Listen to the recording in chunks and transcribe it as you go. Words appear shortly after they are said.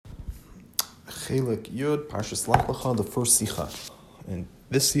Chelek Yud, Parshas Lech, the first Sicha. And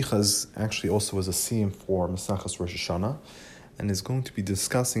this Sicha is actually also as a theme for Masachas Rosh Hashanah, and is going to be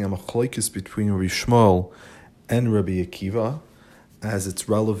discussing a machlokes between Rabbi Shmuel and Rabbi Akiva, as it's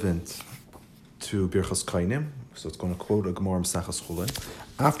relevant to Birchas Kohanim. So it's going to quote a Gemara in Masachas Chulin.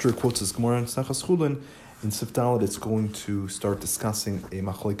 After it quotes this Gemara in Masachas Chulin, in Sifdalet it's going to start discussing a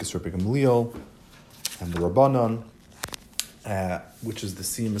machlokes Rabbi Gamliel and the Rabbanan, which is the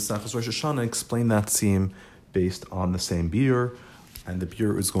theme of Masachas Rosh Hashanah. Explain that theme based on the same beer, and the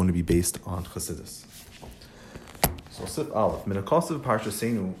beer is going to be based on Chassidus. So Sif Aleph, Minakosiv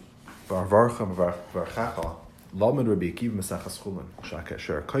Parshasenu Varvarcha Varchacha Lamed Rabbi Akiva Masachas Chulin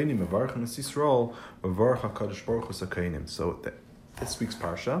Shakasher Kohanim Varchim Es Yisrael Varcha Kadosh Baruch Hu Kohanim. So this week's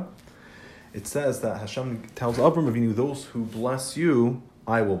parsha, it says that Hashem tells Avram Avinu, those who bless you,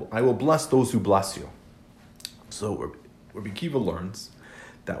 I will bless those who bless you. So Rabbi Akiva learns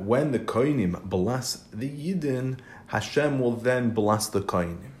that when the Kohanim bless the Yidden, Hashem will then bless the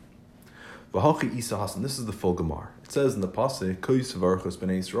Kohanim. V'hachi Isa Hasan. This is the full Gemara. It says in the pasuk, Kois v'archos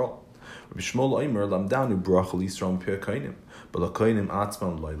b'nei Yisrael. Rabbi Shmuel Omer lamdanu bracha l'Yisrael m'pei Kohanim, but l'Kohanim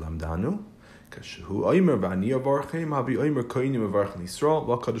atzmam lo lamdanu. Kashu Omer v'ani avarchem habi Omer Kohanim avarch l'Yisrael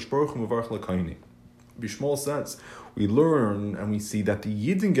v'Kadosh Baruch Hu avarch l'Kohanim. Rabbi Shmuel says we learn and we see that the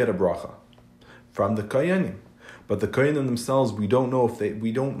Yidden get a bracha from the Kohanim. But the Kohanim themselves, we don't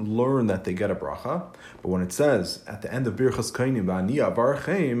learn that they get a bracha. But when it says at the end of Birchas Kohanim, "V'ani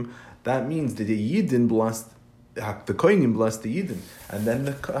avarchem," that means that the Yidden blessed, the Kohanim blessed the Yidden, and then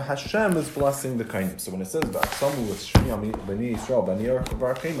the Hashem is blessing the Kohanim. So when it says "V'aksamu l'shmi b'nei Yisrael," "V'ani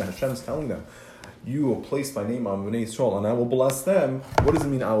avarchem," Hashem is telling them, "You will place my name on b'nei Yisrael, and I will bless them." What does it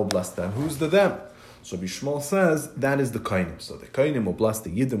mean? I will bless them. Who's the them? So Bishmol says that is the Kohanim. So the Kohanim will bless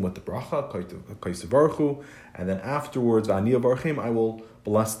the Yidden with the bracha, Kois Varchu, and then afterwards, V'ani Avarchem, I will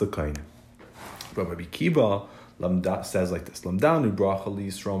bless the Kohanim. But Rabbi Akiva says like this: Lamdanu bracha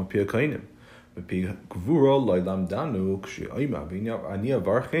liYisrael m'pei Kohanim, m'pei Gvura lo lamdanu k'she'omer V'ani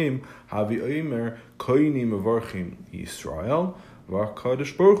Avarchem havi Omer Kohanim Avarchem Yisrael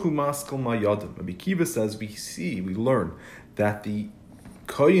v'Kadosh Baruch Hu maskel ma'yadim. Rabbi Akiva says we learn that the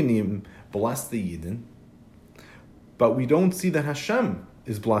Kohanim bless the Yidden, but we don't see that Hashem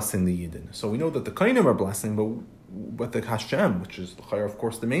is blessing the Yidden. So we know that the Kohanim are blessing, but the Hashem, which is of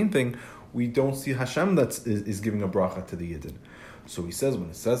course the main thing, we don't see Hashem that is giving a bracha to the Yidden. So he says, when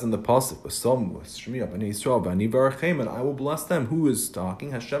it says in the pasuk, and I will bless them, who is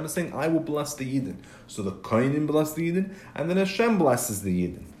talking? Hashem is saying, I will bless the Yidden. So the Kohanim bless the Yidden, and then Hashem blesses the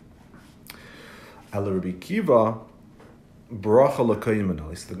Yidden. Ala Rabbi Akiva, bracha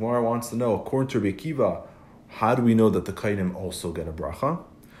l'Kohanim. So the Gemara wants to know, according to Rabbi Akiva, how do we know that the Kohanim also get a bracha?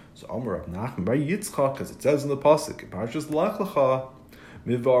 So Amar Rav Nachman bar Yitzchak, because it says in the pasuk, Parshas Lech Lecha,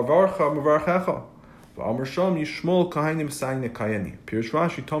 mivarvarcha mivarchecha, v'Amar Sham Yishmol Kohanim Sayne Kayani. Pirush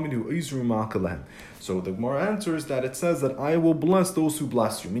Rashi told me to Izru Ma'akalem. So the Gemara answers that it says that I will bless those who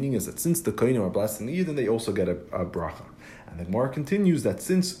bless you. Meaning is that since the Kohanim are blessing the Yidden, they also get a bracha. And the Gemara continues that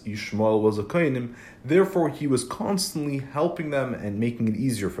since Yishmael was a Kohanim, therefore he was constantly helping them and making it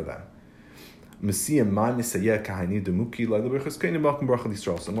easier for them. So the Gemara says,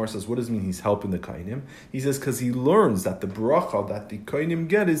 what does it mean he's helping the Kohanim? He says, because he learns that the bracha that the Kohanim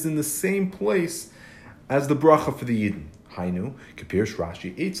get is in the same place as the bracha for the Yidden. Hainu, Kapirsh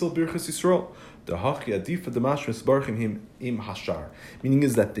Rashi, Eitzel Birchas Yisrael. The Hachi Adifa the Mashmas Barchim him im Hashar. Meaning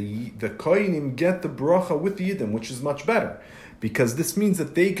is that the Kohanim get the bracha with the Yidden, which is much better, because this means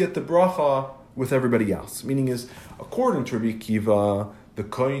that they get the bracha with everybody else. Meaning is, according to Rabbi Akiva, the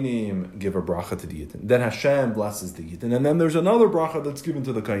Kohanim give a bracha to the Yidden, then Hashem blesses the Yidden, and then there's another bracha that's given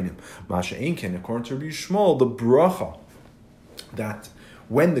to the Kohanim. Masha Einken, according to Rabbi Shmuel, the bracha that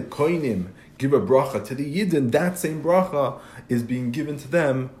when the Kohanim give a bracha to the Yidden, that same bracha is being given to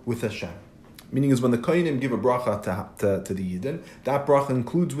them with Hashem. Meaning is when the Kohanim give a bracha to the Yidden, that bracha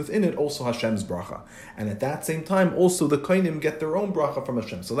includes within it also Hashem's bracha. And at that same time, also the Kohanim get their own bracha from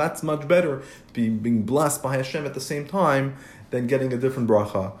Hashem. So that's much better, being blessed by Hashem at the same time, than getting a different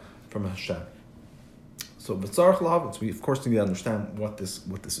bracha from Hashem. So V'tzarech lahavin, we of course need to understand what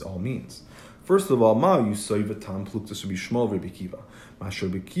this all means. First of all, Ma Yusoiva Tam Pluktas Rabbi Shmuel Rabbi Akiva. Masher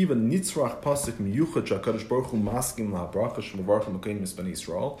Rabbi Akiva Nitzrach Pasuk Miyuchad Shakadosh Baruch Hu Maskim La Bracha Shemavarchim L'Kohanim B'nei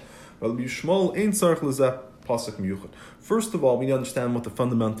Yisrael. Rabbi Shmuel Ein Tzarich L'Zeh Pasuk Miyuchad. First of all, we need to understand what the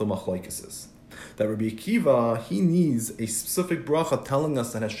fundamental machlokes is. That Rabbi Akiva, he needs a specific bracha telling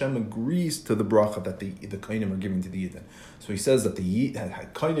us that Hashem agrees to the bracha that the Kohanim are giving to the Yidden. So he says that the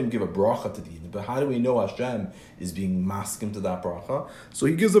Kohanim give a bracha to the Yidden, but how do we know Hashem is being maskim to that bracha? So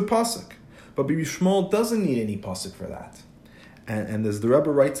he gives a pasuk. But Rabbi Shmuel doesn't need any pasuk for that. And as the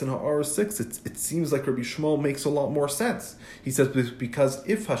Rebbe writes in Ha'ara 6, it seems like Rabbi Shmuel makes a lot more sense. He says, because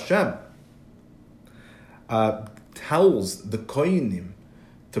if Hashem tells the Kohanim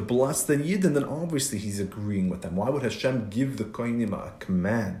to bless the Yidden, then obviously he's agreeing with them. Why would Hashem give the Kohanim a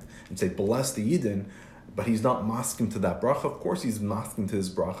command and say, bless the Yidden, but he's not masking to that bracha? Of course he's masking to his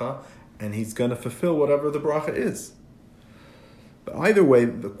bracha, and he's going to fulfill whatever the bracha is. But either way,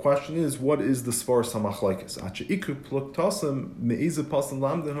 the question is, what is the Svaras HaMachlekes? And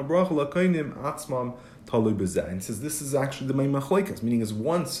he says this is actually the main Machlekes, meaning is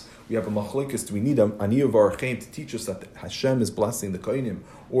once we have a Machlekes, do we need an Ani of Archeim to teach us that Hashem is blessing the Kohanim,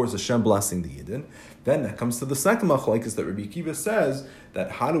 or is Hashem blessing the Yidden? Then that comes to the second Machlekes that Rabbi Akiva says,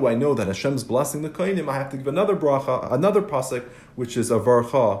 that how do I know that Hashem is blessing the Kohanim? I have to give another bracha, another pasuk, which is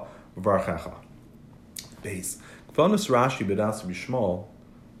Avarcha, Varchecha. Base. Kvanos Rashi b'das Bishmol,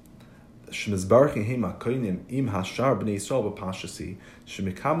 Shemizbarchi hema koinim im hashar b'nei Yisrael b'pashasi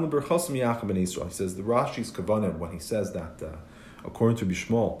shemikabel berchosim yachad b'nei Yisrael. He says the Rashi's kavanah when he says that according to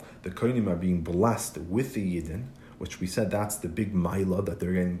Bishmol the koinim are being blessed with the Yidden, which we said that's the big maila that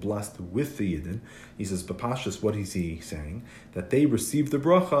they're getting blessed with the Yidden. He says b'pashas, what is he saying? That they receive the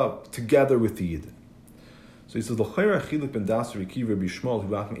bracha together with the Yidden. So he says l'chayra chilik ben das Rikiva Bishmol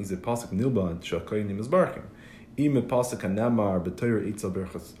hu achim izeh pasuk nilbad shakoinim is barchim. He says, the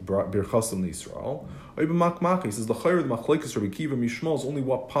machlekes Rabbi Akiva Mishmol is only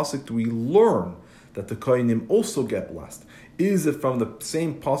what pasuk do we learn that the Kohanim also get blessed? Is it from the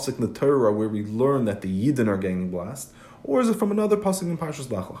same pasuk in the Torah where we learn that the Yidden are getting blessed, or is it from another pasuk in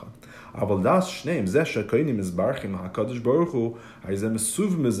Parshas Lech? Aval das shneim zeh shekohanim mizbarchim hakadosh baruch hu hayzeh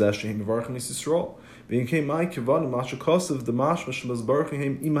mesuvim mizeh shehem mevarchim Yisrael. Being came my kivan masha kosav the mashma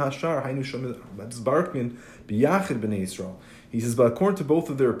shemizbarchim im hashar haynu shemizbarchim biyachid b'nei Yisrael. He says, but according to both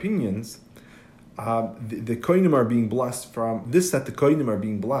of their opinions, the Kohanim are being blessed from this. That the Kohanim are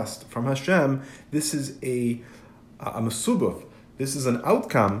being blessed from Hashem. This is a mesubav. This is an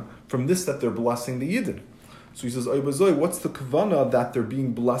outcome from this that they're blessing the Yidden. So he says, what's the kavana that they're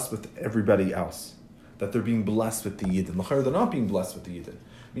being blessed with everybody else? That they're being blessed with the Yidden. L'chayr, they're not being blessed with the Yidden.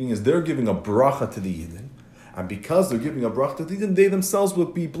 Meaning is they're giving a bracha to the Yidden, and because they're giving a bracha to the Yidden, they themselves will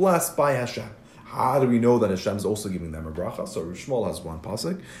be blessed by Hashem. How do we know that Hashem is also giving them a bracha? So Rabbi Shmuel has one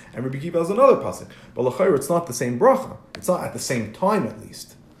pasuk, and Rabbi Akiva has another pasuk. But l'chayr, it's not the same bracha. It's not at the same time, at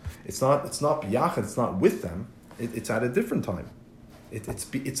least. It's not biyachad. It's not with them. It's at a different time. It's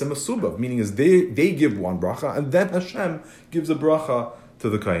a masubav, meaning is they give one bracha, and then Hashem gives a bracha to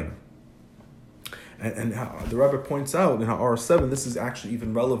the Kohanim. And the Rebbe points out in Ha'ara 7, this is actually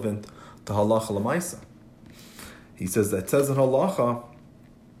even relevant to halacha l'maisa. He says that it says in halacha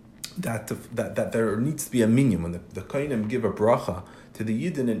that there needs to be a minyan when the Kohanim give a bracha to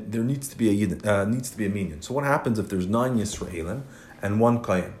the Yidden, and there needs to be a minyan. So what happens if there's 9 Yisraelim and 1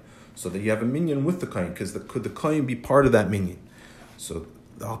 Kohen? So that you have a minyan with the Kohen, because could the Kohen be part of that minyan? So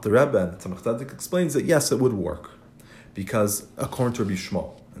the Alter Rebbe and the Tzemach Tzedek explains that yes, it would work, because according to Rabbi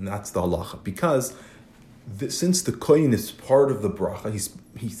Shmuel, and that's the halacha, because since the Kohen is part of the bracha, he's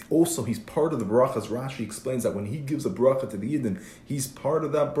part of the bracha. As Rashi explains that when he gives a bracha to the Yidden, he's part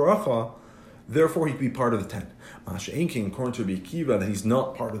of that bracha. Therefore, he could be part of the 10. Masha Enking, according to Rabbi Akiva, that he's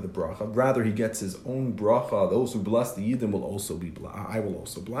not part of the bracha. Rather, he gets his own bracha. Those who bless the Yidden will also be blessed. I will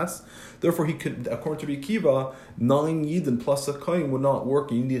also bless. Therefore, he could, according to Rabbi Akiva, 9 Yidden plus a Kohen would not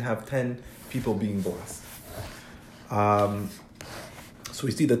work. You need to have 10 people being blessed. So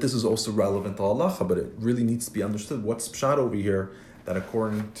we see that this is also relevant to halacha, but it really needs to be understood. What's pshat over here? That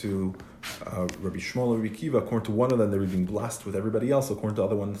according to Rabbi Shmuel and Rabbi Akiva, according to one of them, they're being blessed with everybody else. According to the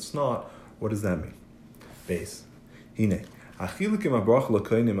other one, it's not. What does that mean? Base. Hine. Achilikim abrach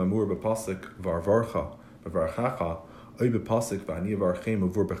l'koinim amur b'pasik v'arvarcha v'varchacha oy b'pasik v'ani v'archem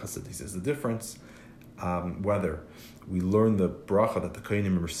avur b'chassid. He says the difference whether we learn the bracha that the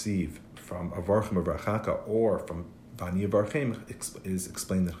koinim receive from avarchem v'varchacha or from v'ani v'archem is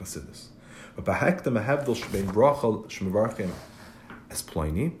explained in Chassidus. But b'hekta mehevdel shbein bracha shmevarchem as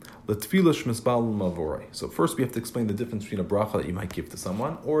ploini l'tefillah shmizbal malvorei. So first we have to explain the difference between a bracha that you might give to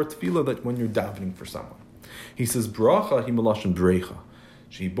someone or a tefillah that when you're davening for someone. He says bracha hi malashon breicha.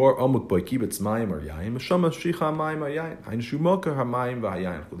 She bor amuk boy kibetz mayim or yayin meshama shicha mayim or yayin ein shumoker hamayim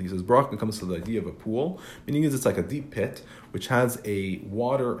v'hayayin. He says bracha comes to the idea of a pool, meaning it's like a deep pit which has a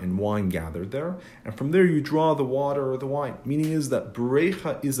water and wine gathered there, and from there you draw the water or the wine. Meaning is that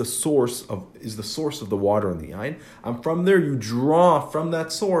breicha is the source of the water and the yayin, and from there you draw from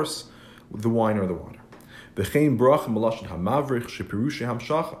that source the wine or the water. V'chein bracha malashon hamavrich shepirushi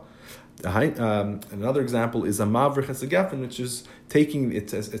hamshacha. Another example is a mavrich as a geffen, which is taking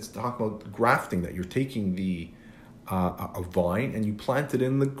it's talking about grafting, that you're taking the a vine and you plant it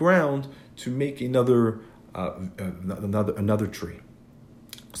in the ground to make another tree.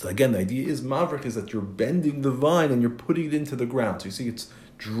 So again, the idea is mavrich is that you're bending the vine and you're putting it into the ground. So you see, it's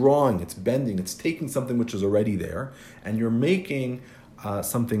drawing, it's bending, it's taking something which is already there, and you're making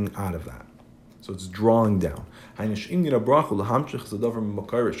something out of that. So it's drawing down. So right?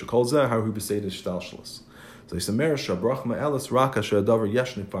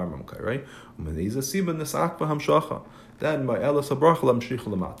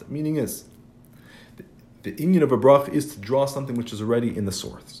 Meaning is, the inyan of a brach is to draw something which is already in the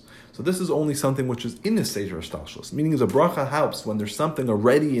source. So this is only something which is in the seder shtalshlus. Meaning is a bracha helps when there's something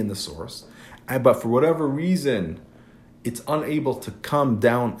already in the source, but for whatever reason, it's unable to come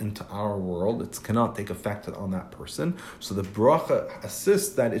down into our world. It cannot take effect on that person. So the bracha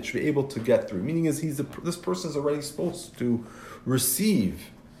assists that it should be able to get through. Meaning is this person is already supposed to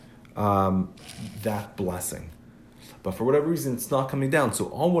receive that blessing. But for whatever reason, it's not coming down. So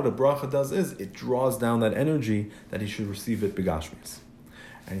all what a bracha does is it draws down that energy that he should receive it begashmis.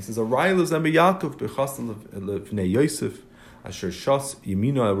 And he says, "Arayla zembe Yaakov bechasel lefnei Yosef, asher shas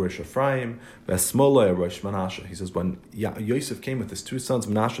yimino el Rosh Ephraim, ve'esmola el Rosh Menashe." He says, when Yosef came with his two sons,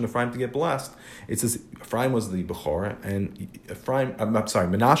 Menashe and Ephraim, to get blessed, it says Ephraim was the Bechor, and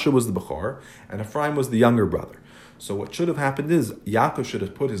Menashe was the Bechor, and Ephraim was the younger brother. So what should have happened is Yaakov should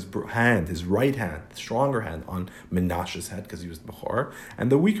have put his right hand, the stronger hand, on Menashe's head because he was the Bechor,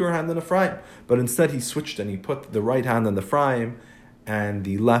 and the weaker hand on Ephraim. But instead he switched and he put the right hand on Ephraim and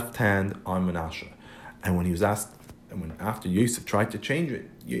the left hand on Menashe. And when he was asked, after Yosef tried to change it,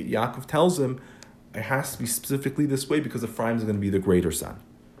 Yaakov tells him it has to be specifically this way because Ephraim is going to be the greater son.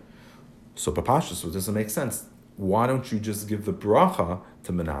 So Parshas, so it doesn't make sense. Why don't you just give the bracha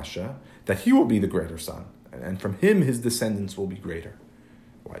to Menashe that he will be the greater son? And from him, his descendants will be greater.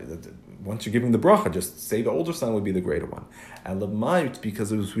 Once you're giving the bracha, just say the older son would be the greater one. And Lamait,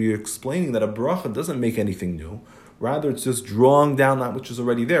 because as we were explaining that a bracha doesn't make anything new, rather it's just drawing down that which is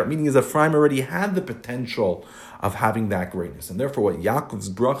already there. Meaning is Ephraim already had the potential of having that greatness. And therefore what Yaakov's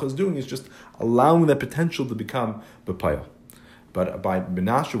bracha is doing is just allowing that potential to become b'payal. But by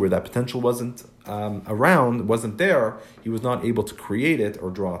Menashe, where that potential wasn't wasn't there, he was not able to create it or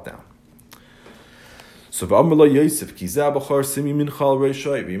draw it down. So v'amrla Yosef ki zeh b'char simi minchal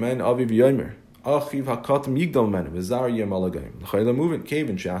reishay v'yimein aviv yomer achiv hakatam yigdal menu v'zar yem alagayim l'chayla moving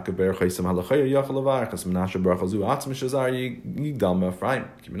kevin she'akav ber chaysam halachayr yachal levarchas Menashe bracha zu atzmi shazar yigdal me'Ephraim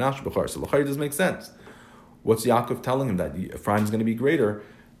ki Menashe b'char. So l'chayr does make sense. What's Yaakov telling him? That Ephraim is going to be greater.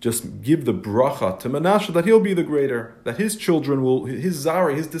 Just give the bracha to Menashe that he'll be the greater, that his children his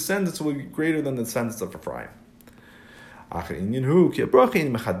descendants will be greater than the descendants of Ephraim. Acher inyan hu ki bracha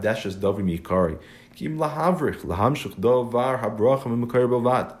in mechadeshes davim yikari. Kim lahavrich lahamshich dovar habracha memekar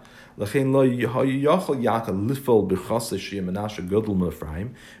bavad lechein lo yachal Yaakov lifel b'chasa shiyam Menashe gadol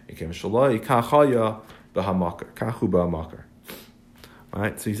me'Ephraim mekem shaloi kachaya b'hamakar kachu b'hamakar.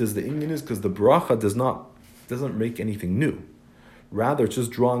 Right. So he says the Indian is because the bracha doesn't make anything new. Rather, it's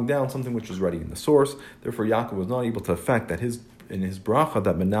just drawing down something which was already in the source. Therefore, Yaakov was not able to affect that in his bracha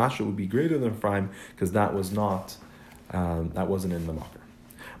that Menashe would be greater than Ephraim because that wasn't in the makar.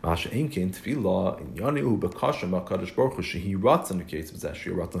 Masha Enkin Tefillah in Yanihu Bekashim HaKadosh Baruch Hu Shehi Ratzon the case of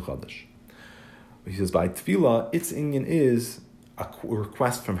Zeshi Ratzon Chadash. He says by Tefillah, its inyan is a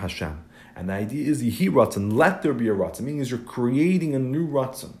request from Hashem, and the idea is Yehi Ratzon, let there be a Ratzon. Meaning is you're creating a new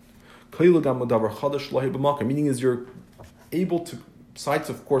Ratzon. Meaning is you're able to. Besides,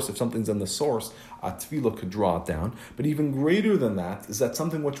 of course, if something's in the source, a tefillah could draw it down. But even greater than that is that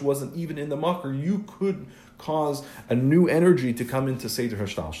something which wasn't even in the makar, you could cause a new energy to come into Seder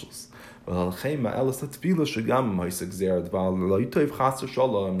Hashtalshus.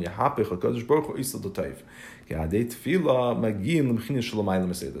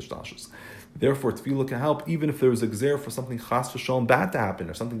 Therefore, tefillah can help even if there is a gzer for something chas v'shalom bad to happen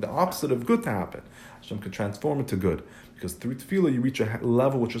or something the opposite of good to happen. Hashem can transform it to good. Because through tefillah, you reach a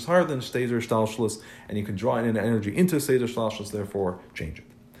level which is higher than Seder Shtalshlus, and you can draw in energy into Seder Shtalshlus, therefore change it.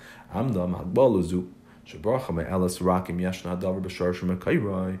 Amdam hagbalazu shebracha me'elas rakim yeshna hadavar b'shar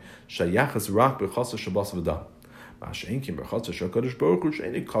shemekayrai shayachas rak b'chasa shabas v'dam. Ma'ashenkim b'chasa shakadosh baruch hu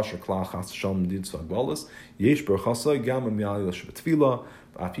she'enik kasher klal chas shalom did tzagbalas yesh b'chasa gam m'yalil shebetfilah.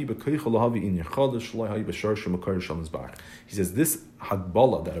 He says this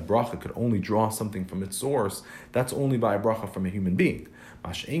hagbala, that a bracha could only draw something from its source, that's only by a bracha from a human being. A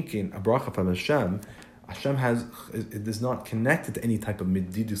bracha from Hashem, it is not connected to any type of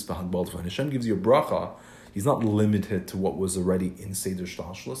mididus v'hagbalos. When Hashem gives you a bracha, He's not limited to what was already in Seder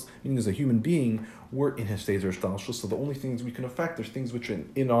Shtalshlus. Meaning, as a human being, we're in His Seder Shtalshlus, so the only things we can affect are things which are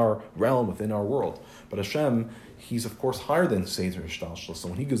in our realm, within our world. But Hashem, He's of course higher than Seder Shtalshlus. So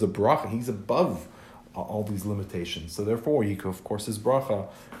when He gives a bracha, He's above all these limitations. So therefore, His bracha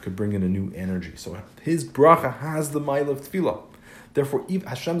could bring in a new energy. So His bracha has the mile of tefillah. Therefore,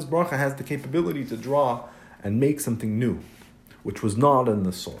 Hashem's bracha has the capability to draw and make something new, which was not in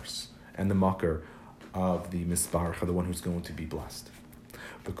the source and the makar of the misbarach, the one who's going to be blessed.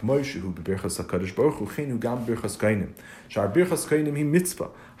 So just like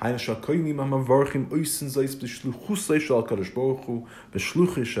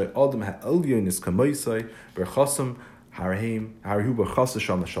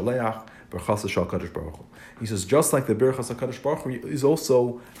the birchas HaKadosh Baruch Hu is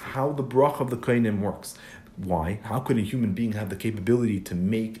also how the bracha of the Kohanim works. Why? How could a human being have the capability to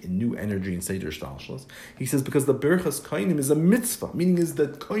make a new energy in Seder Shtalshlus? He says because the Birchas Kohanim is a mitzvah, meaning is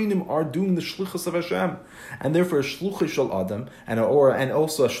that Kohanim are doing the shluchas of Hashem, and therefore a shluchah shel Adam, and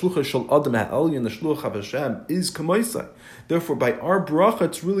also a shluchah shel Adam ha'elyon, the shluch of Hashem is kamaisai. Therefore, by our bracha,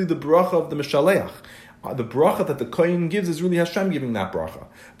 it's really the bracha of the Mishaleach. The bracha that the Kohen gives is really Hashem giving that bracha.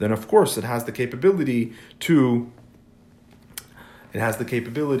 Then, of course, it has the capability to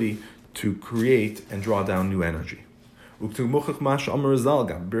create and draw down new energy. It says,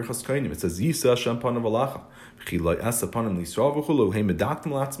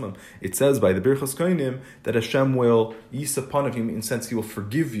 it says by the Birchas Kohanim that Hashem will yisa panav, in a sense He will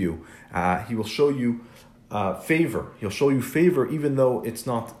forgive you. He will show you favor. He'll show you favor even though it's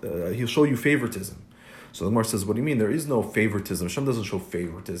not, He'll show you favoritism. So the Gemara says, what do you mean? There is no favoritism. Hashem doesn't show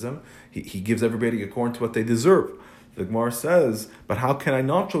favoritism. He gives everybody according to what they deserve. The Gemara says, but how can I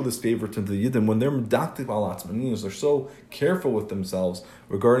not show this favoritism to the Yidden when they're medaktik al atzman? Meaning they're so careful with themselves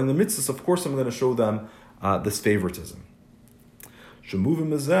regarding the mitzvahs. Of course, I'm going to show them this favoritism. See, so from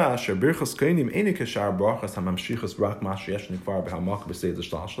this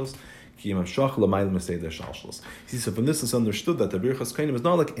is understood that the Birchas Kohanim is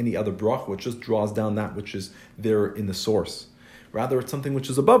not like any other bracha which just draws down that which is there in the source. Rather, it's something which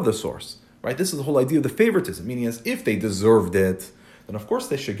is above the source. Right? This is the whole idea of the favoritism, meaning as if they deserved it, then of course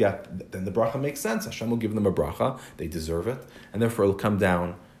they should get, then the bracha makes sense. Hashem will give them a bracha, they deserve it, and therefore it will come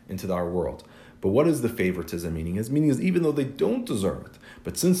down into our world. But what is the favoritism meaning? Is even though they don't deserve it,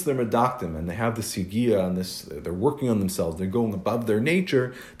 but since they're medaktim and they have the sigia and this, they're working on themselves, they're going above their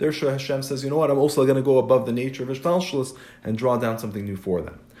nature, therefore Hashem says, you know what, I'm also going to go above the nature of Ishtalshalos and draw down something new for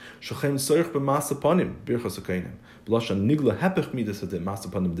them. Therefore,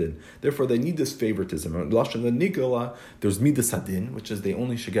 they need this favoritism. There's midas hadin, which is they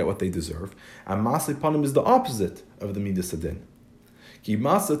only should get what they deserve, and masay panim is the opposite of the midas hadin. So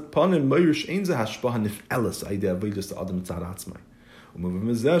masa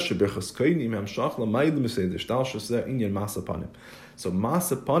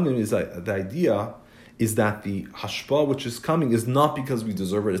panim is the idea is that the hashpa which is coming is not because we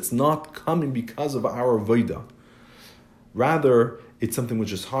deserve it. It's not coming because of our avodah. Rather, it's something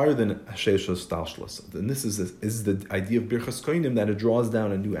which is higher than Hasheshos Talshlos. And this is the idea of Birchas Kohanim, that it draws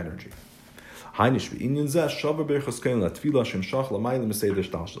down a new energy. So in this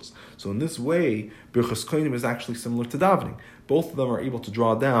way, Birchas Kohanim is actually similar to davening. Both of them are able to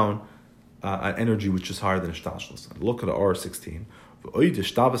draw down an energy which is higher than Ishtalshlos. Look at R16. Because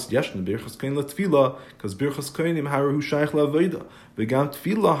Birchas Kohanim haru shaykh la'avoda. V'gam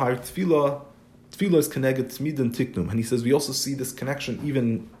tefillah is connected to midan tiknum. And he says we also see this connection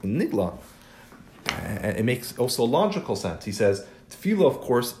even in nigla. And it makes also logical sense. He says tefillah, of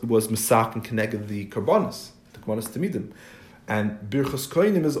course, was misak and connected the karbanos to midim. And Birchas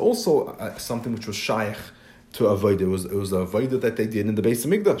Kohanim is also something which was shaykh to avoda. It was the avoda that they did in the Beis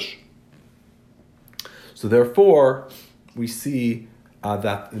Hamikdash. So therefore, we see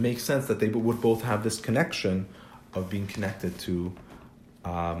that it makes sense that they would both have this connection of being connected to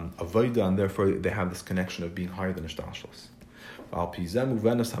avoda, and therefore they have this connection of being higher than Ishtalshlos.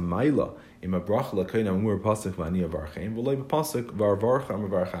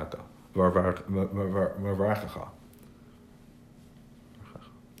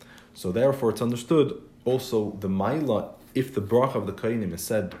 So therefore it's understood also the maila if the bracha of the Kohanim is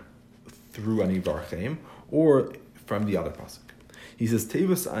said through ani varcheim or from the other pasuk. He says,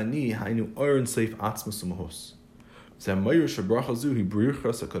 Tevas ani hainu oren seif atzmas umahos. When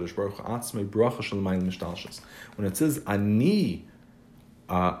it says ani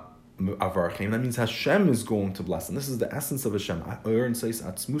avarcheim, that means Hashem is going to bless. And this is the essence of Hashem. Oren seif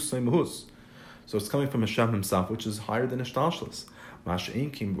atzmus umahos. So it's coming from Hashem himself, which is higher than Ishtalshlis.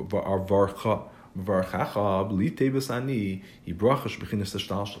 Mash'enkim varcha v'varchacha b'li ani he brachash b'chinas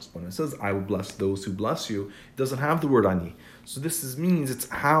Ishtalshlis. When it says, I will bless those who bless you, it doesn't have the word ani. So this means it's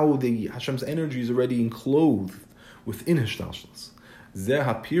how the Hashem's energy is already enclosed within Ishtalshlis. Zeh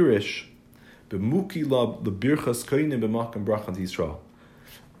hapirish b'muki lab l'birchas koinim b'makam brachat Yisrael.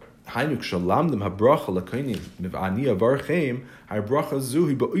 Hainuk shalamdim habracha l'koinim miv'ani avarchem habracha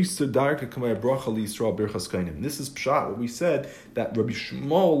zuhi ba'oister darka k'may bracha l'Yisrael birchas koinim. This is pshat, what we said, that Rabbi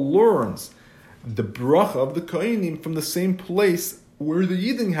Shmuel learns the bracha of the koinim from the same place where the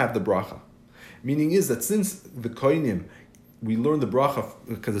Yidden have the bracha. Meaning is that since the koinim, we learn the bracha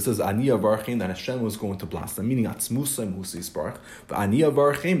because it says ani avarchem, that Hashem was going to bless them, meaning atzmusam husisbarch. But ani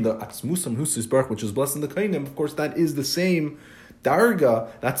avarchem, the atzmusam husisbarch, which is blessing the koinim, of course, that is the same darga,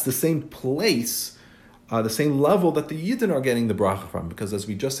 that's the same place, the same level that the Yidden are getting the bracha from, because as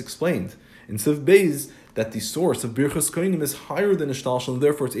we just explained in Siv Beis, that the source of Birchas Kohanim is higher than Ishtalshel, and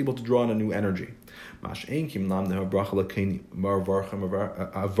therefore it's able to draw on a new energy. Mash'enkim lam neha bracha l'kohanim mar varcha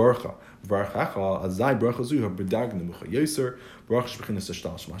avarcha varchacha azai bracha zuha b'dag nemucha yoser bracha shbechinas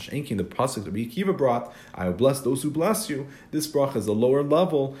Ishtalshel. Mash'enkim, the pasuk that Rabbi Akiva brought, I will bless those who bless you. This bracha is a lower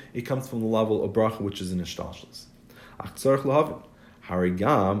level. It comes from the level of bracha which is in Ishtalshel. Ach tzarich lahavin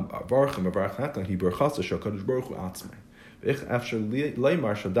harigam avarcha varchacha hi brachasa shakadosh baruch hu atzmai v'ich after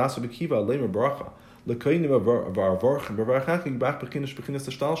leimar shadas Rabbi Akiva leimar bracha. He says, this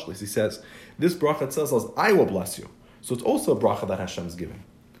bracha itself says, I will bless you. So it's also a bracha that Hashem is giving.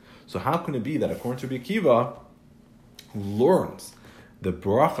 So how can it be that according to Rabbi Akiva, who learns the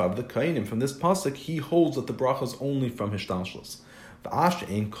bracha of the Kohanim from this pasuk, he holds that the bracha is only from Hishtalshlis. He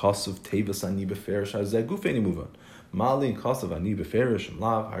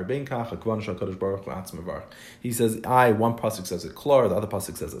says, one pasuk says it clear, the other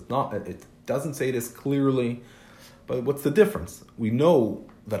pasuk says it's not. It doesn't say this clearly, but what's the difference? We know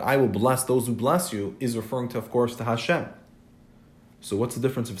that I will bless those who bless you is referring to, of course, to Hashem. So what's the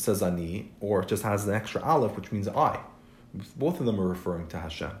difference if it says ani, or it just has an extra aleph, which means I? Both of them are referring to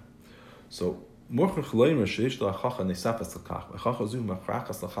Hashem. So therefore,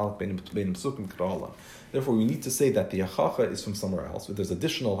 we need to say that the hachacha is from somewhere else, but there's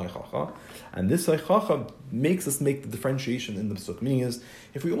additional hachacha, and this hachacha makes us make the differentiation in the psuk. Meaning is,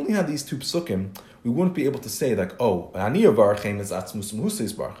 if we only had these two psukim, we wouldn't be able to say like, oh, ani avarchem is atzmus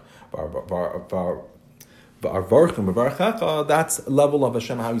muhusais barch, that's level of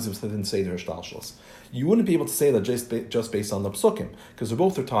Hashem, how he's within Seder Hishtalshlos. You wouldn't be able to say that just based on the psukim, because they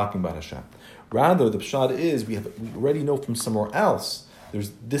both are talking about Hashem. Rather, the pshad is, we already know from somewhere else,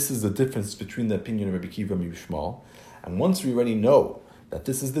 this is the difference between the opinion of Rabbi Akiva and Rabbi Shmuel. And once we already know that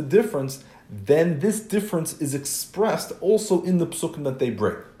this is the difference, then this difference is expressed also in the psukim that they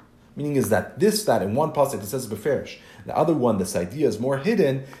bring. Meaning is that in one pasuk it says beferish, the other one, this idea is more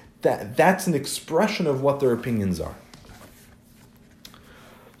hidden, that's an expression of what their opinions are.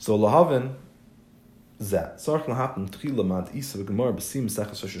 So lahavin zeh sarch lahappen tchila mad isa v'gemar b'sim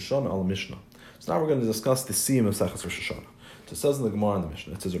sechas Rosh Hashanah al Mishnah. So now we're going to discuss the siyum of sechas Rosh Hashanah. So it says in the Gemara in the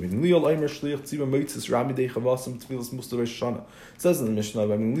Mishnah, it says Rabbi Liel Eimer Shliach Tziva Moitzis Rami Dei Chavasim Tfilas Musta Rosh Hashanah. It says in the Mishnah,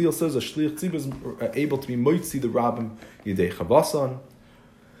 Rabbi Liel says a Shliach Tziva is able to be Moitzi the Rabbim Yidei Chavasan,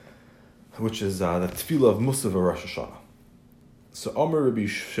 which is the Tefillah of Musta Rosh Hashanah. So Omer Rabbi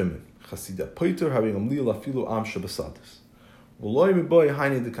Shimon Chasida Poiter having Liel Afilu Am Shabasadis. V'loi Miboy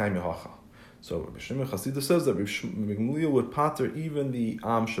Haini Dekai Mehacha. So Rabbi Shimon Chasida says that Rabbi Liel would pater even the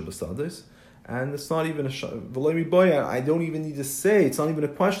Am Shabasadis. And it's not even I don't even need to say, it's not even a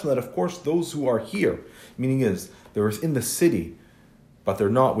question that, of course, those who are here, meaning is, they're in the city, but they're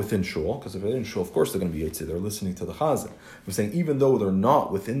not within shul, because if they're in shul, of course they're going to be Yitzhak, they're listening to the chazan. I'm saying, even though they're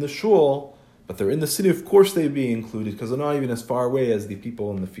not within the shul, but they're in the city, of course they'd be included, because they're not even as far away as the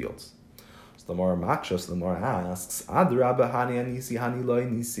people in the fields. So the Gemara Makshas, the Gemara asks, Ad Rabba Hani Anisi Hani Loi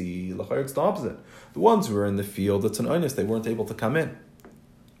Nisi, it's the opposite. The ones who are in the field, it's an onus, they weren't able to come in.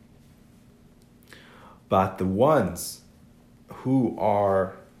 But the ones who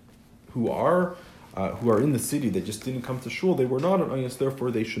are in the city, they just didn't come to shul, they were not an ayas,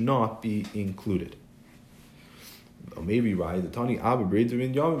 therefore they should not be included. Or maybe right, the Tani Abba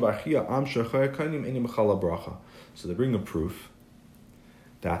Breiderin Yom Bachia Am Shachar Kainim Enim Chala Bracha. So they bring a proof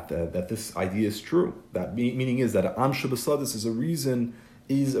that this idea is true. That meaning is that Am Shabasadis is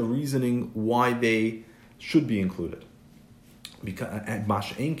a reasoning why they should be included. Because and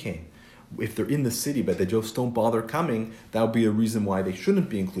Mash'en came. If they're in the city but they just don't bother coming, that would be a reason why they shouldn't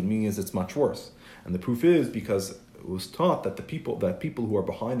be included, meaning is it's much worse. And the proof is because it was taught that people who are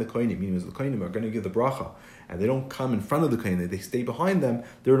behind the Kohanim, meaning the Kohanim are going to give the bracha, and they don't come in front of the Kohanim, they stay behind them,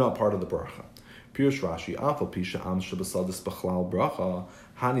 they're not part of the bracha. Pirush Rashi, Afal Pisha Am Shabasadis Bachlal Bracha,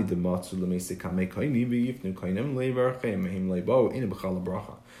 Hani Dematsu Lemese Kame Kaini Vifnu Kainim Leverchem Him Lebo in Bachala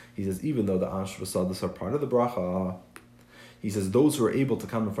Bracha. He says, even though the Am Shabasadis are part of the Bracha, he says those who are able to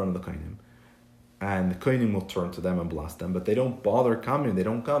come in front of the Kainim, and the Kohanim will turn to them and bless them, but they don't bother coming, they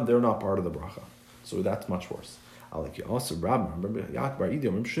don't come, they're not part of the bracha. So that's much worse. But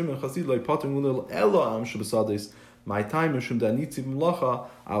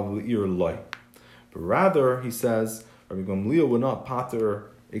rather, he says, Rabbi Gamliel would not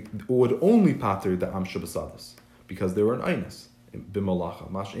pater, it would only pater the Am Shabbasadis, because they were an Einus, b'malacha,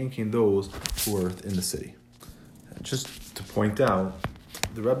 mash'inkin those who were in the city. Just to point out,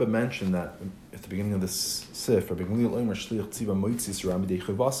 the Rebbe mentioned that at the beginning of this sif, Rabbi Gamliel Omer Shliach Tziva Moitzis Ramidei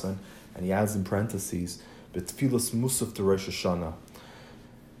Chavasan, and he adds in parentheses, B'tfilas Musaf to Rosh Hashanah.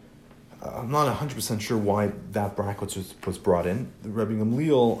 I'm not 100% sure why that bracket was brought in. The Rabbi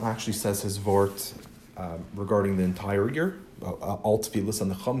Gamliel actually says his vort regarding the entire year. All tfilas,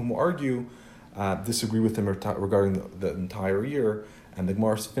 and the Chum who argue disagree with him regarding the entire year. And the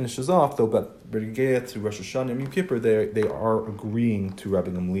Gemara finishes off, though, but B'rigea to Rosh Hashanah and Yom Kippur, they are agreeing to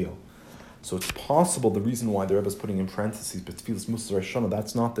Rabbi Gamliel. So it's possible the reason why the Rebbe is putting in parentheses, but Tfilas Musar Rosh Hashanah,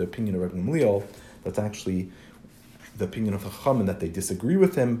 that's not the opinion of Rabbi Gamliel, that's actually the opinion of the Chachamim, that they disagree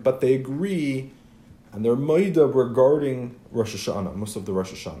with him, but they agree, and they're Maida regarding Rosh Hashanah, most of the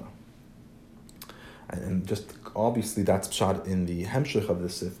Rosh Hashanah. And just obviously that's shot in the Hemshech of the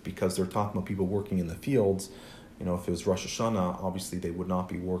Sif, because they're talking about people working in the fields. You know, if it was Rosh Hashanah, obviously they would not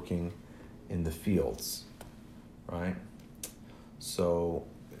be working in the fields, right? So,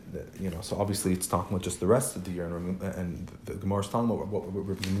 so obviously it's talking about just the rest of the year, and the Gemara is talking about what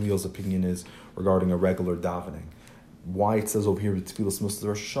Rabbi Gamliel's opinion is regarding a regular davening. Why it says over here Tfilas Musar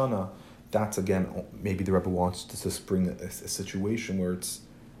Rosh Hashanah, that's again, maybe the Rebbe wants to just bring a situation where it's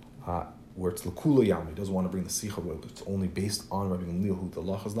L'Kula Yama. He doesn't want to bring the Sicha, but it's only based on Rabbi Gamliel, who the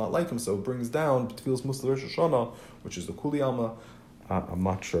Lech is not like him, so it brings down Tfilas Musar Rosh Hashanah, which is L'Kula Yama. I'm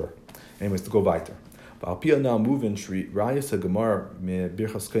not sure. Anyways, to go weiter. V'alpia now moving Shri Rayas HaGemar me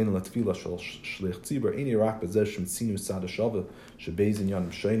Birchas Kain LaTfila Shel Shlech Tzibur Eini Rak B'Zeh Shemtzinu Tzad HaShavah Shebezin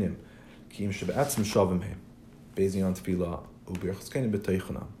Yanim Sheinim Ki Im Shebe'etzim Shavim Hem Bezin Yan Tfila U'Birchas Kain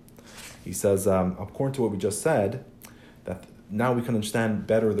B'Teichonam. He says, according to what we just said, that now we can understand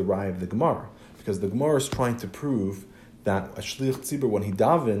better the Raya of the Gemara, because the Gemara is trying to prove that a Shliach Tzibur, when he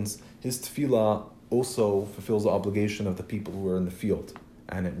davens, his tefillah also fulfills the obligation of the people who are in the field,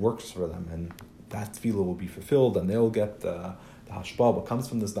 and it works for them, and that tefillah will be fulfilled, and they'll get the hashpah, what comes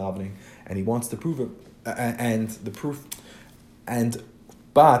from this davening, and he wants to prove it,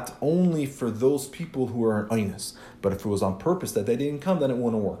 but only for those people who are in Einus. But if it was on purpose that they didn't come, then it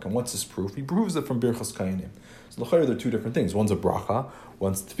wouldn't work. And what's his proof? He proves it from Birchas Kohanim. So l'chayr, there are two different things. One's a bracha,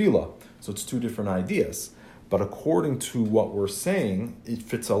 one's tefillah. So it's two different ideas. But according to what we're saying, it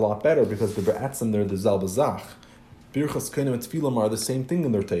fits a lot better, because the be'etzim, they're the zal b'zach. Birchas Kohanim and tefillah are the same thing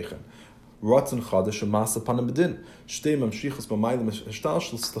in their teichen. Ratzon chadash and masa panim bedin. Shtei mamshichas b'maylim eshtal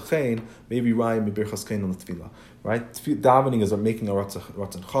shlechein maybe raya mi birchas kohanim and tefillah. Right? Davening is making a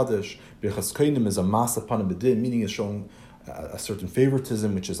ratzon chadash. Birchas kohanim is a masa panim bedin, meaning is showing a certain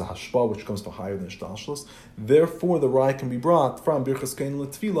favoritism, which is a hashpah, which comes to higher than shtal. Therefore, the raya can be brought from birchas kohanim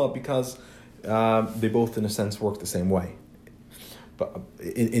and tefillah, because they both, in a sense, work the same way. But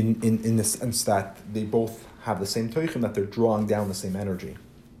in the sense that they both have the same teichim, that they're drawing down the same energy.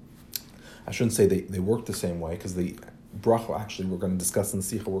 I shouldn't say they work the same way, because the bracha, actually, we're going to discuss in the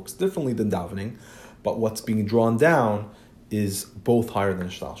Sicha, works differently than davening, but what's being drawn down is both higher than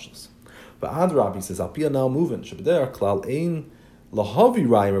shtalshus. But Adrab, says, Alpia now moving, Shebeder klal ein lahavi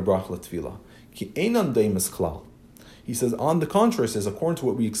rayim bracha l'tfila, ki einan deimus klal. He says, on the contrary, says, according to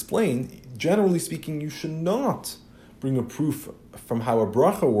what we explained, generally speaking, you should not bring a proof from how a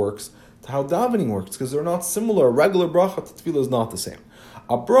bracha works to how davening works, because they're not similar. A regular bracha to tefillah is not the same.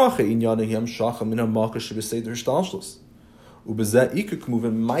 A bracha in yanahim shacha min hamaka shebeseder shtalshlos. Ubezeh ikuk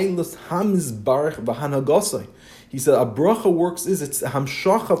moving mailas hamizbarach v'hanagosai. He said a bracha works it's a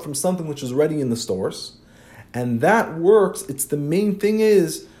hamshacha from something which is ready in the stores, and that works. It's the main thing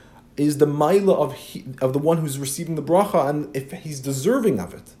is the maila of the one who's receiving the bracha, and if he's deserving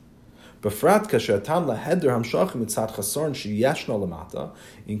of it. Befrat kashetan laheder hamshachim mitzad chasaron sheyeshna lamata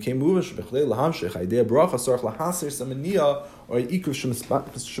in kemuva shebechlei lahamshech idea bracha sarach lahaser samania or ikuv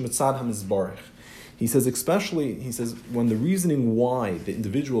shemitzad hamizbarich. He says, when the reasoning why the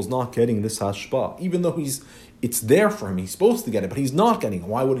individual is not getting this hashpah, even though it's there for him, he's supposed to get it, but he's not getting it.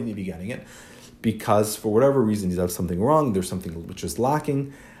 Why wouldn't he be getting it? Because for whatever reason he does something wrong. There's something which is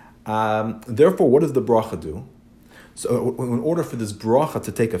lacking. Therefore, what does the bracha do? So in order for this bracha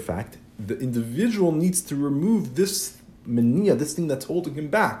to take effect, the individual needs to remove this mania, this thing that's holding him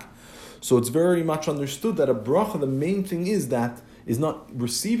back. So it's very much understood that a bracha, the main thing is not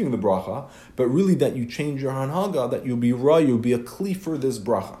receiving the bracha, but really that you change your hanhaga, that you'll be ra, you'll be a kli for this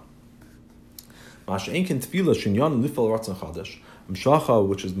bracha. Mshacha,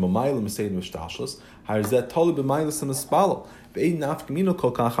 which is mamayla meseid mishtashlis, harzet tolu b'maylas hamispalel ve'ein nafkamino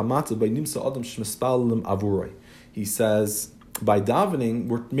kol kach hamatza by nimsa adam shmispalel avuroi. He says, by davening,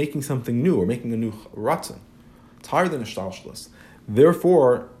 we're making something new. We're making a new ratzon. It's higher than a shtalshlis.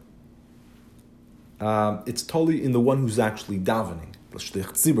 Therefore, it's totally in the one who's actually davening,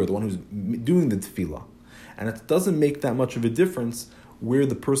 the one who's doing the tefillah. And it doesn't make that much of a difference where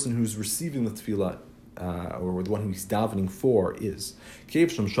the person who's receiving the tefillah or the one who he's davening for is.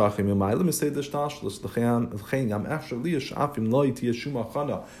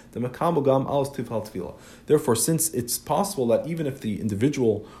 Therefore, since it's possible that even if the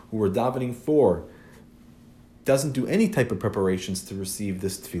individual who we're davening for doesn't do any type of preparations to receive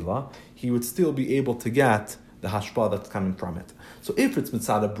this tefillah, he would still be able to get the hashpah that's coming from it. So if it's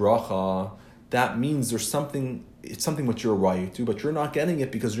mitzad bracha, that means it's something which you're right to, but you're not getting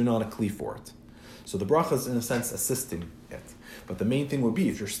it because you're not a kli for it. So the bracha is in a sense assisting it. But the main thing would be,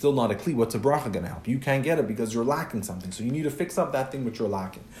 if you're still not a kli, what's a bracha going to help? You can't get it because you're lacking something. So you need to fix up that thing which you're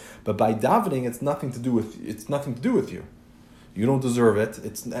lacking. But by davening, it's nothing to do with you. You don't deserve it.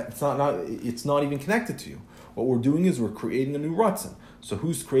 It's not even connected to you. What we're doing is we're creating a new ratzon. So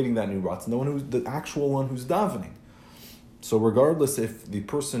who's creating that new ratzon? The actual one who's davening. So regardless if the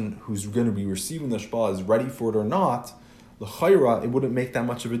person who's going to be receiving the shpah is ready for it or not, the chayra, it wouldn't make that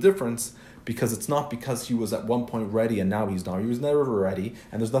much of a difference, because it's not because he was at one point ready and now he's not. He was never ready,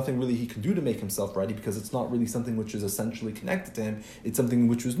 and there's nothing really he can do to make himself ready, because it's not really something which is essentially connected to him. It's something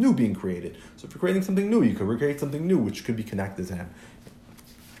which was new being created. So if you're creating something new, you could recreate something new which could be connected to him.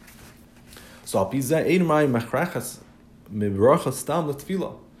 So al pizeh ein mai machrachas mibracha stam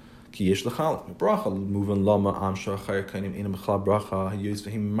letfila ki yesh lechalik mibracha muvan lama amsha chayr kainim ein mechal bracha hayos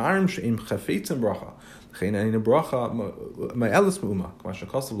v'him marim she'im chafetzim bracha l'chein ein bracha ma'elis me'uma k'ma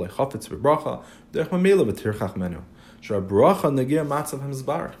shekasav le'chafetz b'bracha derech mamela v'tirchach menu shar bracha negir matzav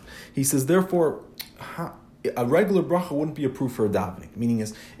hamizbarach. He says, therefore, a regular bracha wouldn't be a proof for a davening. Meaning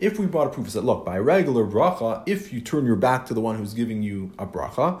is, if we brought a proof, that look, by a regular bracha, if you turn your back to the one who's giving you a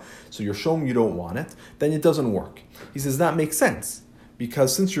bracha, so you're showing you don't want it, then it doesn't work. He says that makes sense,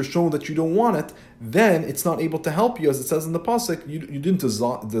 because since you're showing that you don't want it, then it's not able to help you, as it says in the pasuk. You didn't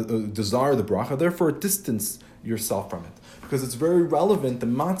desire the bracha, therefore distance yourself from it, because it's very relevant, the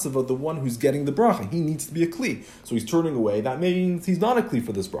matzav of the one who's getting the bracha. He needs to be a kli, so he's turning away. That means he's not a kli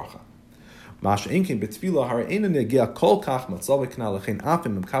for this bracha. Mash enkin betfila har ena negia kol kach matzav ekna lechein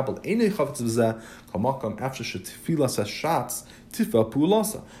afim mekabel ena chavetz v'zeh kamakam after shetfila sashatz tifel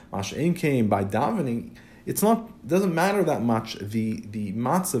puulasa. Mash enkin, by davening, doesn't matter that much the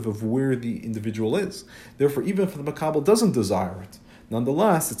matzav of where the individual is. Therefore, even if the makabel doesn't desire it,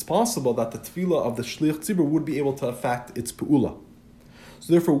 nonetheless, it's possible that the tefillah of the shliach tzibur would be able to affect its pu'ula.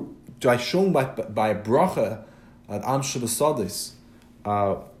 So therefore, by showing by a bracha at am shebesadis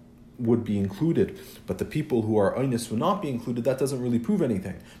would be included, but the people who are oinus would not be included, that doesn't really prove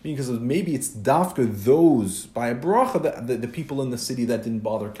anything. Because maybe it's dafka those, by a bracha, the people in the city that didn't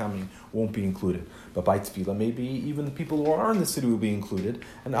bother coming won't be included. But by tefillah, maybe even the people who are in the city will be included.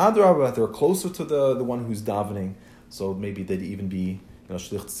 And adrabah, they're closer to the one who's davening, so maybe they'd even be,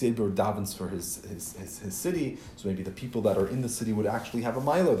 shlich tzibur davens for his city, so maybe the people that are in the city would actually have a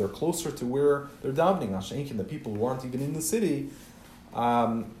milah. They're closer to where they're davening. Hashenkin, the people who aren't even in the city,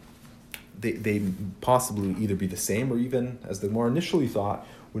 they possibly either be the same, or even, as the more initially thought,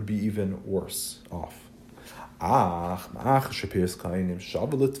 would be even worse off. But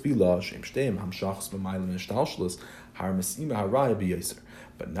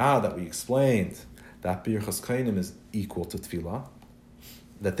now that we explained that Birchas Kohanim is equal to Tefillah,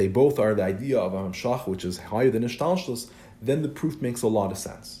 that they both are the idea of Hamshach, which is higher than Ishtalshlus, then the proof makes a lot of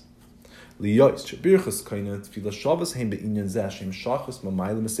sense. Licho, Birchas Kohanim Tefillah Shavas Heim Be'inyan Zeh Shem Shachas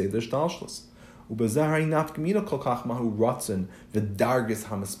Mamayla Meseder Ishtalshlus Ubezah Naf Gemina Kol Kach Mahu Ratzon V'Dargis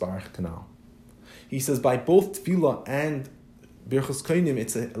Hamasparach Kanal. He says by both Tefillah and Birchas Kohanim,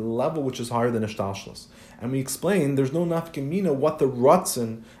 it's a level which is higher than Ishtalshlus. And we explained there's no Naf Gemina what the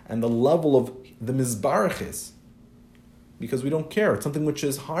Ratzon and the level of the Mizbarach is, because we don't care. It's something which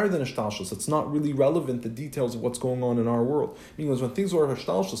is higher than Ishtalshlus. It's not really relevant, the details of what's going on in our world. Because when things are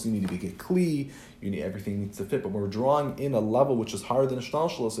Ishtalshlus, you need to get kli, everything needs to fit. But when we're drawing in a level which is higher than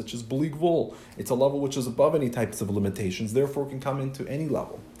Ishtalshlus, it's just b'li gvul. It's a level which is above any types of limitations, therefore it can come into any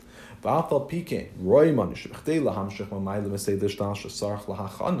level. V'afal pike, roi manish, b'chtei lahamshech mamayla meseder shtasha sarch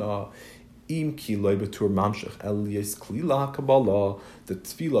lahachana, im ki loy betur mamshech el yes klila kabbalah, the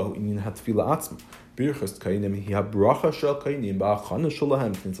tefillah in hatfila atzma. Birchas Kohanim hi habracha shel Kohanim ba'achana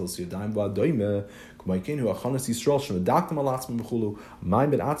shelahem k'nitzos yadayim va'adoyme k'maykein hu achanas Yisrael shemedaktem al atzmim b'chulu mayim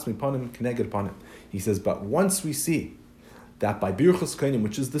ben atzmim panim k'neged panim. He says, but once we see that by Birchas Kohanim,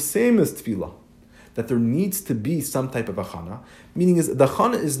 which is the same as tefillah, that there needs to be some type of achana, meaning is the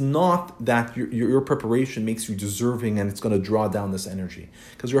achana is not that your preparation makes you deserving and it's going to draw down this energy,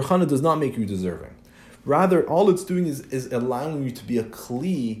 because your achana does not make you deserving. Rather, all it's doing is allowing you to be a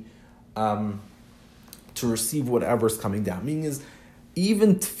kli to receive whatever is coming down. Meaning is,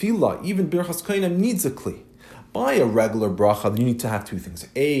 even tefillah, even Birchas Kohanim needs a kli. By a regular bracha, you need to have two things.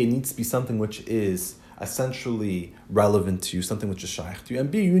 A, it needs to be something which is essentially relevant to you, something which is shaykh to you.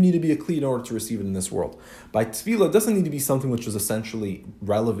 And B, you need to be a kli in order to receive it in this world. By tefillah, it doesn't need to be something which is essentially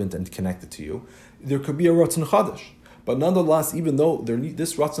relevant and connected to you. There could be a ratzon chadash. But nonetheless, even though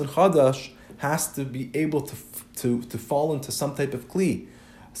this ratzon chadash has to be able to fall into some type of kli,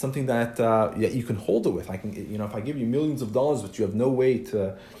 something that you can hold it with. If I give you millions of dollars, but you have no way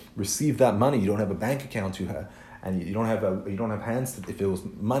to receive that money, you don't have a bank account, and you don't have hands. If it was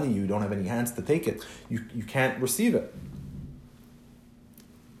money, you don't have any hands to take it. You can't receive it.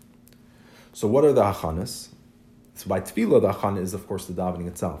 So what are the achanas? So by tefillah, the achana is of course the davening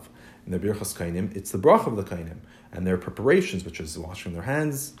itself. In the Birchas Kohanim, it's the bracha of the Kohanim and their preparations, which is washing their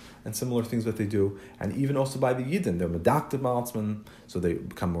hands and similar things that they do. And even also by the Yidden, they're medaktiv ma'atzman, so they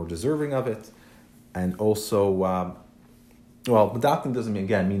become more deserving of it. And also, medaktiv doesn't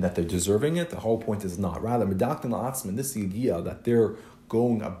mean that they're deserving it. The whole point is not. Rather, medaktiv ma'atzman, this is the idea that they're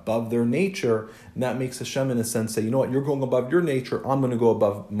going above their nature, and that makes Hashem in a sense say, you know what, you're going above your nature, I'm going to go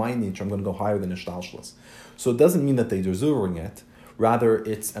above my nature, I'm going to go higher than Ishtalshlis. So it doesn't mean that they're deserving it. Rather,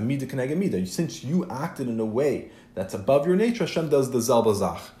 it's a midah k'neged midah. Since you acted in a way that's above your nature, Hashem does the zal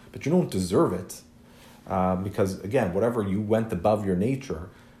bazach, but you don't deserve it, because again, whatever you went above your nature,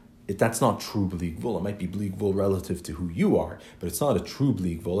 that's not true bli gvul. It might be bli gvul relative to who you are, but it's not a true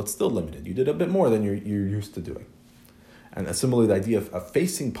bli gvul. It's still limited. You did a bit more than you're used to doing. And similarly, the idea of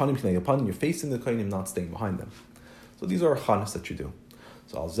facing panim k'neged panim, you're facing the kohanim, not staying behind them. So these are chanas that you do.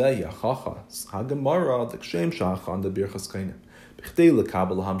 So al zeh yachacha hagemara the kshem shachan the birchas kohanim. B'chtei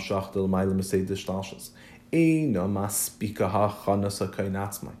lekabel hamshach del ma'ile mesed shtalshos. Eina maspika hachanas hakoyin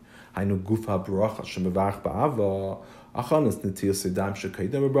atzmai. Hainu gufa bracha shemevarch ba'ava. Achanas netias sedam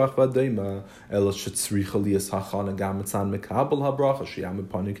shekaydem bebrach v'adayma. Ela shetzricha lias hachana gam etzan mekabel habracha sheyam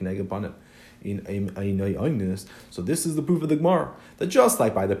epanim k'neged panim. So this is the proof of the Gemara, that just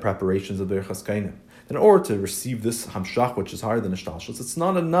like by the preparations of the Birchas Kohanim, in order to receive this hamshach, which is higher than Ishtalshus, it's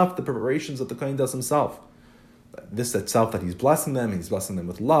not enough the preparations that the Kohen does himself. This itself, that he's blessing them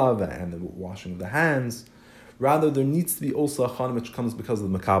with love and the washing of the hands. Rather, there needs to be also a chana which comes because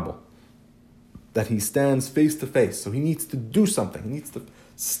of the makabel, that he stands face to face. So he needs to do something. He needs to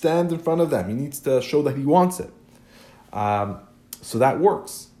stand in front of them. He needs to show that he wants it. So that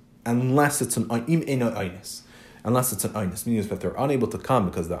works. Unless it's an einus. Unless it's an einus, meaning that they're unable to come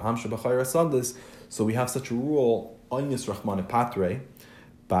because they're hamsha b'chayra sadlis. So we have such a rule, einus rachmane patre,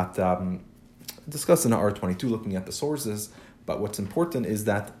 but discussed in R22, looking at the sources. But what's important is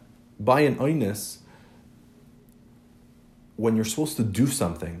that by an einus, when you're supposed to do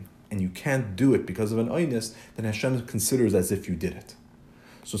something and you can't do it because of an einus, then Hashem considers as if you did it.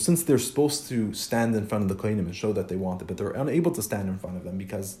 So since they're supposed to stand in front of the Kohanim and show that they want it, but they're unable to stand in front of them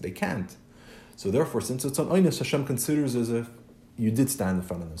because they can't. So therefore, since it's an einus, Hashem considers as if you did stand in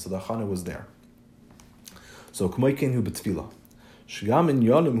front of them. So the chana was there. So k'maykein hu b'tefillah. Shgam in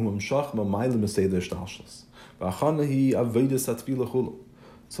yonim hu amshach ma'mayla meseder shtalshlos. V'achana hi avodas ha'tefillah chulu.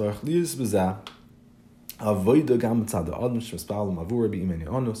 Tzarech liris b'zeh avoda gam b'tzad ha'adam sh'mespal mavur b'imeni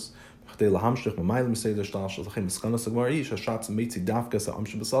anus. Same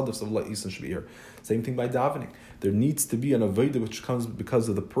thing by davening. There needs to be an avodah which comes because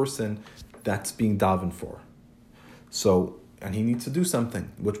of the person that's being davened for. So, and he needs to do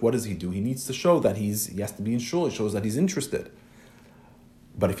something. What does he do? He needs to show that he has to be in shul. He shows that he's interested.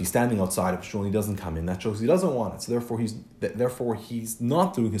 But if he's standing outside of shul and he doesn't come in, that shows he doesn't want it. So therefore he's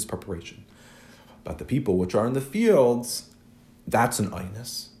not doing his preparation. But the people which are in the fields, that's an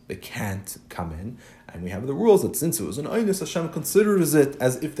einus. They can't come in, and we have the rules that since it was an einus, Hashem considers it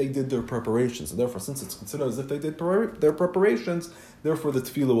as if they did their preparations. So therefore, since it's considered as if they did their preparations, therefore the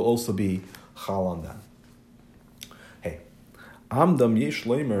tefillah will also be chal on them. Hey, Amdam yesh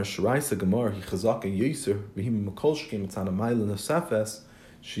leimer shraisa gemar hi chazaka yeser v'him makolshkim etzana ma'ila nefsafes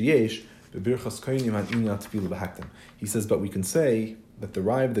sheyesh bebirchas kohanim han inya tefillah b'haktim. He says, but we can say that the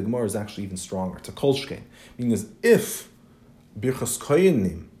Raya of the Gemara is actually even stronger. It's a kolshkein. Meaning is if Birchas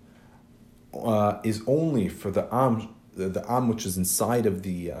Kohanim is only for the Am which is inside of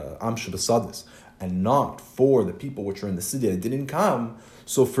the Am Shabbasadis, and not for the people which are in the city that didn't come,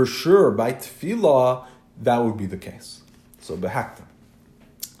 so for sure, by Tefillah, that would be the case. So, behakta.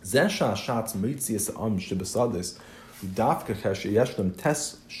 Zesha Shatz Meitzias Am Shabbasadis, Davka Cheshayeshlem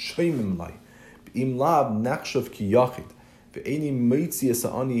Tes Shoimim Lai, Im Lab Nachshav Ki Yachid, Ve'eni Meitzias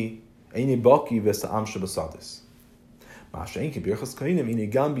Ani, Eni Baki Vesa Am Shabbasadis. Ma'ashein Ki Birchas Kohanim, Ine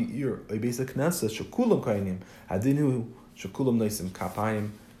Gam Bi'ir, Oibesa Knesset, Shekulam Kohanim, Hadinu, Shekulam Neisim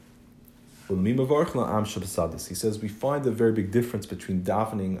Kapayim, he says we find a very big difference between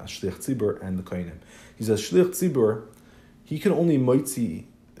davening a shliach tzibur and the kohanim. He says shliach tzibur, he can only moitzi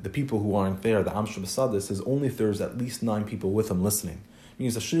the people who aren't there. The am shabbasadis is only if there's at least 9 people with him listening.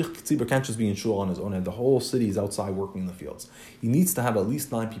 Means a shliach tzibur can't just be in shul on his own, and the whole city is outside working in the fields. He needs to have at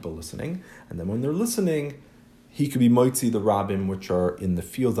least 9 people listening, and then when they're listening, he could be moitzi the rabbim which are in the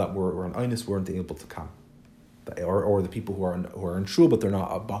fields that were in Einis weren't able to come, or the people who are in shul but they're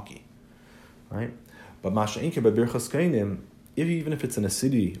not a baki. Right, but masha'inke by birchas kohanim, even if it's in a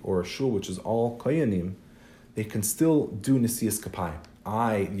city or a shul which is all kohanim, they can still do nesias kapayim.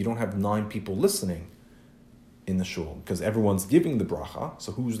 You don't have 9 people listening in the shul because everyone's giving the bracha.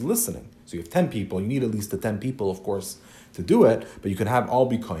 So who's listening? So you have 10 people. You need at least the 10 people, of course, to do it. But you can have all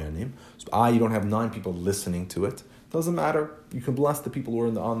be kohanim. So you don't have 9 people listening to it. Doesn't matter. You can bless the people who are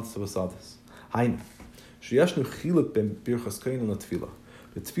in the ans of asadis. Hainu sheyeshnu chiluk ben birchas kohanim latfilah.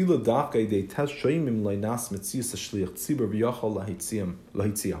 The tefillah dafka they test shoymim leinas mitzias shliach tzibur v'yachol lahitziam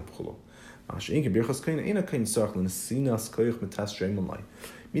b'chulo. Masha'inke birchas kohanim eina kohen sarch l'nesinas koyach mitas shoymim lei.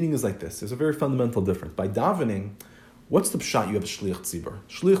 Meaning is like this. There's a very fundamental difference. By davening, what's the pshat? You have a shliach tzibur.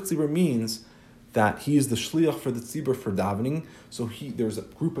 Shliach tzibur means that he is the shliach for the tzibur for davening. So there's a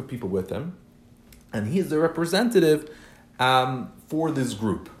group of people with him, and he is the representative for this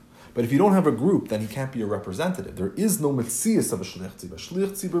group. But if you don't have a group, then he can't be a representative. There is no metzias of a shliach tzibur.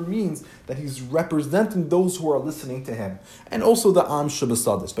 Shliach tzibur means that he's representing those who are listening to him, and also the am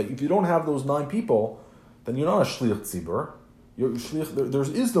shabbasadis. But if you don't have those 9 people, then you're not a shliach tzibur. There is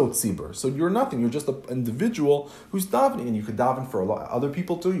no tzibur, so you're nothing. You're just an individual who's davening, and you could daven for a lot other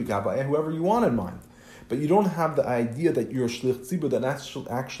people too. You can have whoever you want in mind. But you don't have the idea that you're a shliach tzibur that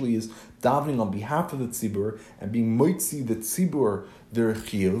actually is davening on behalf of the tzibur and being moitzi the tzibur their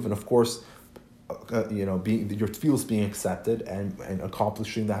chiyuv, and of course, your tefillah is being accepted and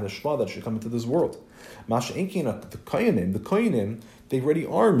accomplishing the hashpah that should come into this world. Masha'enkin the kohanim, they already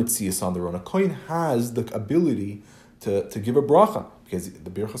are mitzias on their own. A kohen has the ability to give a bracha because the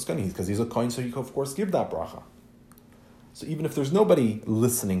birchas kohanim, because he's a kohen, so he can of course give that bracha. So even if there's nobody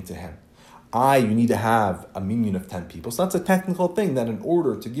listening to him, you need to have a minyan of 10 people. So that's a technical thing that in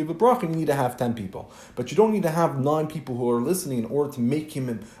order to give a bracha, you need to have 10 people. But you don't need to have 9 people who are listening in order to make him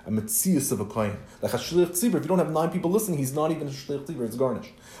a metzias of a kohen. Like a shliach tzibur, if you don't have 9 people listening, he's not even a shliach tzibur, it's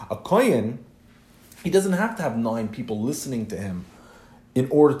garnished. A kohen, he doesn't have to have 9 people listening to him in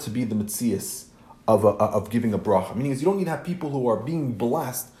order to be the metzias of giving a bracha. Meaning is you don't need to have people who are being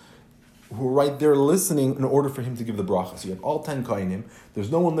blessed who are right there listening in order for him to give the bracha. So you have all 10 kohanim,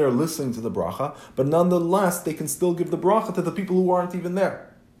 there's no one there listening to the bracha, but nonetheless, they can still give the bracha to the people who aren't even there.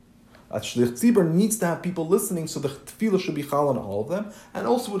 A shliach tzibur needs to have people listening, so the tefillah should be chal on all of them, and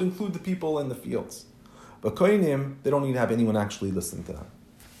also would include the people in the fields. But kohanim, they don't need to have anyone actually listening to them.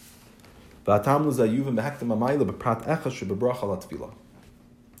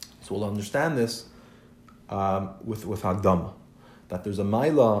 So we'll understand this with Hagdama, that there's a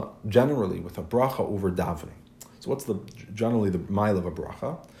maila generally with a bracha over davening. So what's generally the maila of a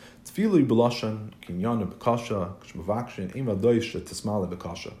bracha? Tefillah b'lashan kinyan b'kasha k'shmavakshin ema doish tismale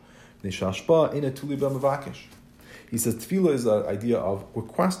b'kasha neshashpa ina tuli b'mavakish. He says tefillah is the idea of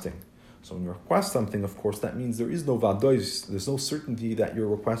requesting. So when you request something, of course, that means there is no vadois, there's no certainty that your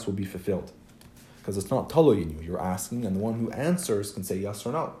request will be fulfilled, because it's not talo in you. You're asking, and the one who answers can say yes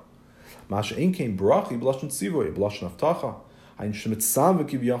or no. Masha inkein brachi b'lashan tzivoy b'lashan avtacha. It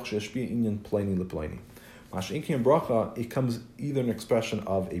comes either an expression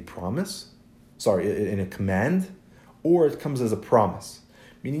of a promise, in a command, or it comes as a promise.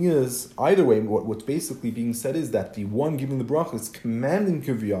 Meaning is, either way, what's basically being said is that the one giving the bracha is commanding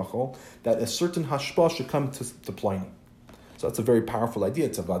kiviyachol that a certain hashpah should come to Pliny. So that's a very powerful idea.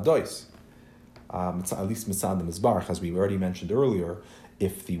 It's a vadois. It's at least mitzad the mizbarach, as we already mentioned earlier.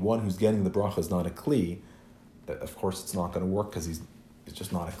 If the one who's getting the bracha is not a kli, of course it's not going to work because it's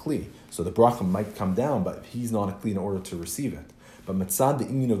just not a kli. So the bracha might come down, but he's not a kli in order to receive it. But mitzad, the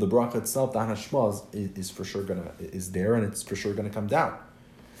inyan of the bracha itself, the hashma is for sure is there, and it's for sure gonna come down.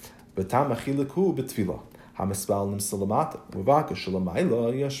 But tam achiliku b'tefillah hamispal nimsa lamata uvaka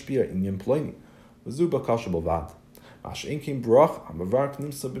shalamayla yashpia inyan ploini v'zuba kasha b'vad. Mash inkim brach hamavark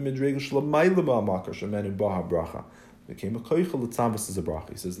nimsa b'midrega shalamayla ba'amakar shemenu baha bracha. Became a koichel l'tzavus is a bracha.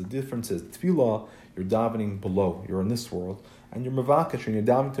 He says the difference is tefillah, you're davening below, you're in this world, and you're mavakesh, and you're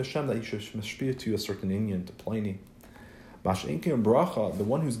davening to Hashem that you should mashpia to a certain inyan, to pliny. Mash'inkin bracha, the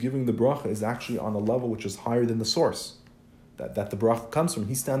one who's giving the bracha is actually on a level which is higher than the source that the bracha comes from.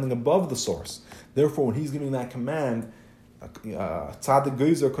 He's standing above the source. Therefore, when he's giving that command, tzaddik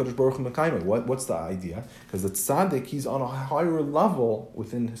geyser kodesh baruch hu mekayim. What's the idea? Because the tzaddik, he's on a higher level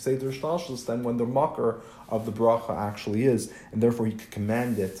within Seder Shtalshus than when the makar of the bracha actually is, and therefore he could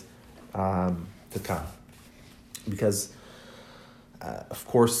command it to come. Because, of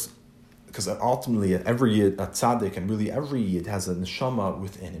course, because ultimately every yid, a tzaddik, and really every yid has a neshama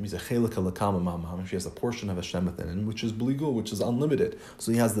within him. He's a chelek alakama mamam. He has a portion of Hashem within him, which is bligul, which is unlimited.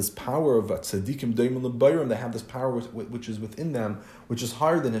 So he has this power of tzaddikim daimon lebayrim. They have this power which is within them, which is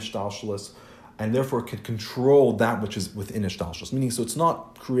higher than ishtalshalis, and therefore can control that which is within ishtalshalis. Meaning, so it's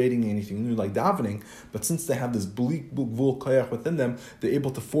not creating anything new like davening, but since they have this blik vul koyach within them, they're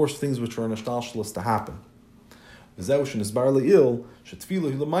able to force things which are in ishtalshalis to happen. Zehu shenisbar le'il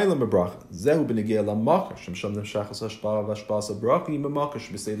shetfilah hilamayla mebracha. Zehu b'negei la'makar shemsham nemshachas hashpa v'hashpas habracha yimamakar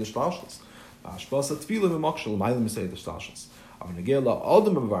shb'sei l'shtalshus. Hashpas hatfilah memakar shelamayla m'sei l'shtalshus. Av negei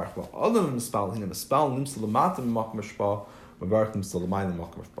la'adam mevarach v'adam mispal hina mispal nimsa l'mata memakar meshpa mevarach nimsa l'mayla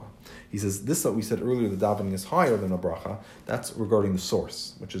memakar meshpa. He says this that we said earlier, the davening is higher than a bracha. That's regarding the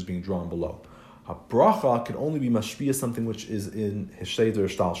source, which is being drawn below. A bracha can only be mashpia, something which is in hisheder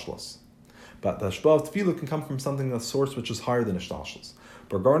shtalshus. But the hashpah of tefillah can come from something, the source which is higher than ishtalshus.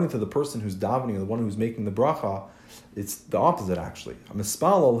 But regarding to the person who's davening, the one who's making the bracha, it's the opposite actually. A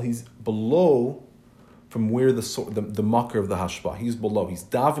mispalal, he's below from where the makar of the hashpah. He's below. He's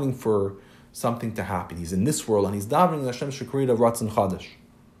davening for something to happen. He's in this world and he's davening Hashem should create a ratzon chadash.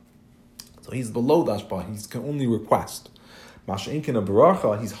 So he's below the hashpah. He can only request. Masha'inkin a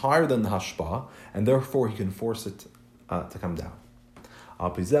bracha, he's higher than the hashpah, and therefore he can force it to come down. You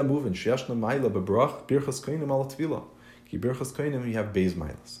have beis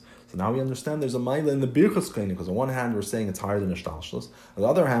milas. So now we understand there's a maila in the birchas kohanim, because on one hand we're saying it's higher than ishtalshlus. On the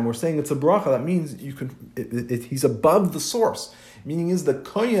other hand we're saying it's a bracha. That means you can. He's above the source. Meaning is the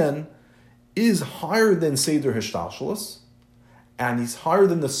kohen is higher than seder ishtalshlus, and he's higher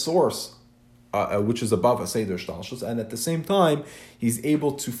than the source, which is above a seder ishtalshlus, and at the same time he's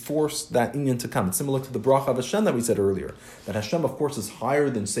able to force that inyan to come. It's similar to the bracha of Hashem that we said earlier. That Hashem, of course, is higher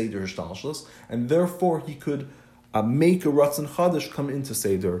than seder ishtalshlus, and therefore he could make a ratzon chadash come into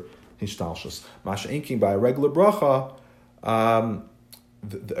seder ishtalshlus. Masha'inking by a regular bracha, a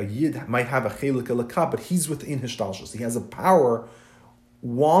yid might have a chelek elakah, but he's within ishtalshlus. He has a power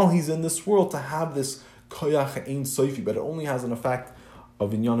while he's in this world to have this koyach ein soifi, but it only has an effect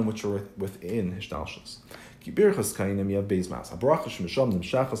of inyanim which are within ishtalshlus. Ki birchas kohanim you have beis mas. Habracha shemisham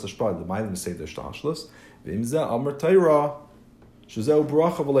nemshachas hashpah l'maylim seder ishtalshlus. V'im zeh amar Torah shezeu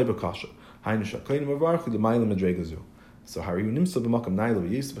bracha v'lei b'kasha. Hainu shakohanim avarchu l'maylim madrega zu. So how are you nimsa b'makam naila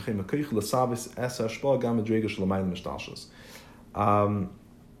v'yis v'chem hakoich l'savis es hashpah gam madrega sh'l'maylim ishtalshlus.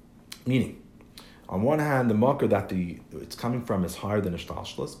 Meaning, on one hand, the makar that it's coming from is higher than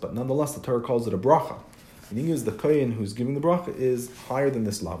ishtalshlus, but nonetheless the Torah calls it a bracha. Meaning is the kohen who's giving the bracha is higher than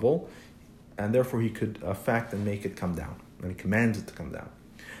this level, and therefore he could affect and make it come down, and he commands it to come down.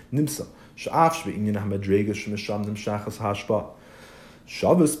 Nimsa sha'af shbe'inyan hamadrega shemisham nemshachas hashpa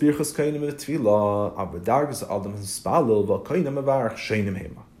shabbos birchas kohanim v'tefillah abadargas adam mispalel v'kohanim avarach sheinim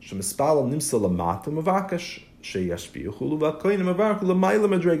hema shemispalel nimsa lamata mavakesh sheyashpiu chulu v'kohanim avarach l'mayla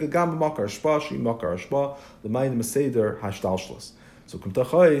madrega gam b'makar hashpa she'imakar hashpa l'mayla meseder hashtalshlos. So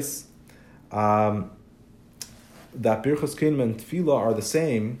kumtachais that birchas kohanim and tefillah are the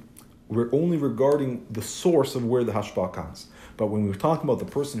same. We're only regarding the source of where the hashpah comes. But when we're talking about the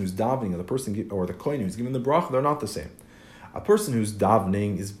person who's davening, or the person or the kohen who's giving the bracha, they're not the same. A person who's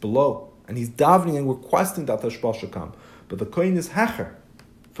davening is below, and he's davening and requesting that the hashpah should come. But the kohen is hecher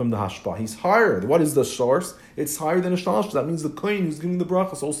from the hashpah. He's higher. What is the source? It's higher than ishtalshlus. That means the kohen who's giving the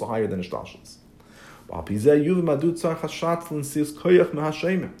bracha is also higher than ishtalshlus.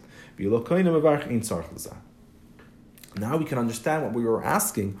 Now we can understand what we were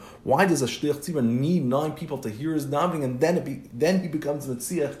asking. Why does a shliach tzibur need 9 people to hear his davening, and then he becomes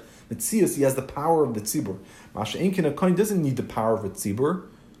metziach? Metzias, he has the power of the tzibur. Masha'inkin, a kohen doesn't need the power of a tzibur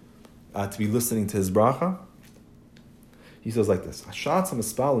to be listening to his bracha. He says like this: Hashatz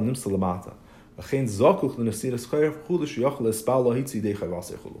hamispal nimsa lamata V'chein zakuch l'nesiras koyach v'chulu sheyachal espal lahitzi dei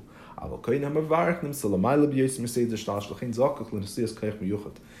chayvasei chulu. Aval koyin ha'mavarich nim salamayla b'yos mercedes shtash l'chein zakuch l'nesiras koyach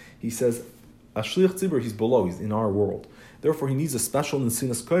miyuchat. He says, a shliach tzibur, he's below, he's in our world. Therefore, he needs a special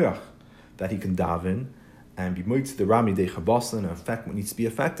nesiras koyach that he can daven and be moitzi the rami dei chabasan and affect what needs to be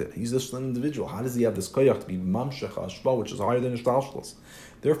affected. He's just an individual. How does he have this koyach to be mamshech ha'ashba, which is higher than ishtalshlos?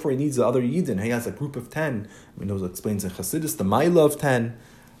 Therefore, he needs the other yidin. He has a group of 10. We know that explains in Chassidus the Maila of 10,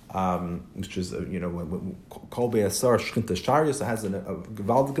 which is Kol Be'asar Shchinta Sharius. It has a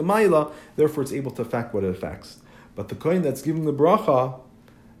Gevaldik Maila. Therefore, it's able to affect what it affects. But the kohen that's giving the bracha,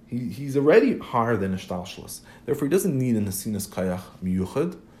 he's already higher than ishtalshlos. Therefore, he doesn't need an Nesinas Kayach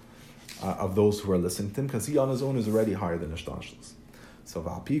Miyuchad of those who are listening to him, because he on his own is already higher than ishtalshlos. So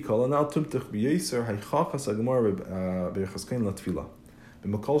V'alpi Kol Anal Tumtich B'Yeser Haychachas Agmar B'Yechas Kain Latfila.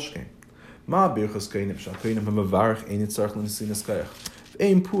 B'Makolshkein. Ma birchas keinim shakeinim ha'mavarich ein yitzarch l'nesinas kayach.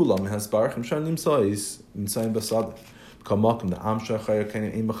 Ein pula mehas barachim shan nimsais nimsaim basad. Kamakim the am shachayah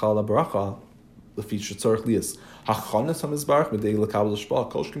keinim ein b'chal ha'baracha l'fi shetzarch lias. Hachanes ha'mizbarach b'dei l'kabel l'shpa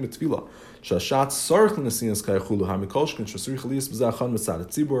kolshkein b'tfila. Shashat tzarch l'nesinas kayach hulu ha'mikolshkein shasrich lias b'zachan mitzad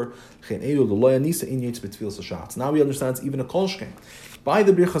tzibur l'chein edu l'loya nisa in yitz b'tfil sashat. Now we understand it's even a kolshkein. By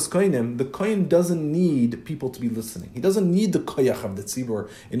the Birchas Kohanim, the Kohen doesn't need people to be listening. He doesn't need the koyach of the tzibur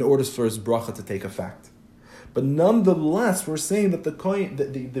in order for his bracha to take effect. But nonetheless, we're saying that the Kohen,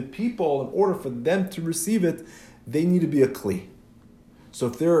 the people, in order for them to receive it, they need to be a kli. So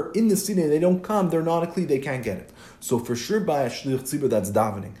if they're in the city and they don't come, they're not a kli, they can't get it. So for sure, by a shliach tzibur that's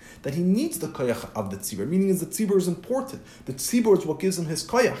davening, that he needs the koyach of the tzibur, meaning is the tzibur is important. The tzibur is what gives him his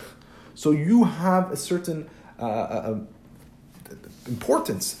koyach. So you have a certain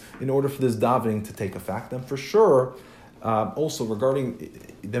importance in order for this davening to take effect. Then for sure, also regarding,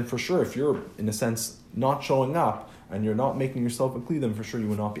 then for sure, if you're in a sense not showing up and you're not making yourself a kli, then for sure you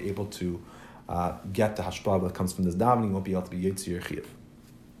will not be able to get the hashpah that comes from this davening. You won't be able to be yitzir chiyuv.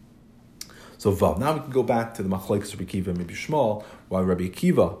 So Vav. Now we can go back to the machlokes Rabbi Akiva and Rabbi Shmuel. While Rabbi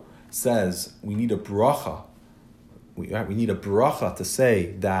Akiva says we need a bracha, we need a bracha to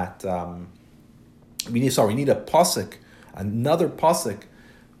say that we need a pasuk. Another pasuk,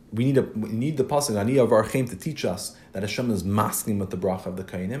 we need the pasuk Ani of Archem to teach us that Hashem is masking with the bracha of the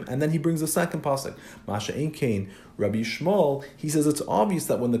Kohanim, and then he brings the second pasuk, Masha Ein Kain, Rabbi Shmuel. He says it's obvious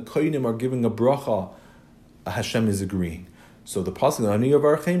that when the Kohanim are giving a bracha, Hashem is agreeing. So the pasuk Ani of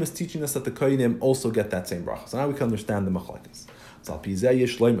Archem is teaching us that the Kohanim also get that same bracha. So now we can understand the machlokes. So Al Pi Zeh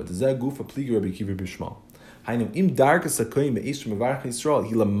Yesh Loimet Zeh Gufa Pligi Rabbi Akiva Rabbi Shmuel. Hainu Im Darkas HaKohanim Be'Eish Mevarach Yisrael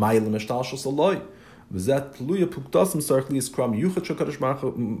Hi LaMayla Mishtal Shos Aloi. V'zet Tluya Puktasim Sarch Lias Kram Yuchat Shakadosh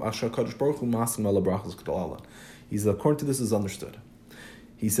Baruch Hu Masim Ala Brachos Kedalalan. He says, according to this is understood.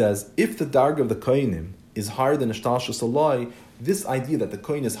 He says, if the darg of the Kohanim is higher than Ishtalshus Aloi, this idea that the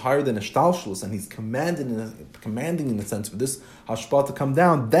Kohen is higher than Ishtalshus and he's commanding in a sense for this hashpah to come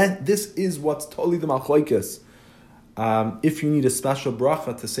down, then this is what's totally the machlokes. If you need a special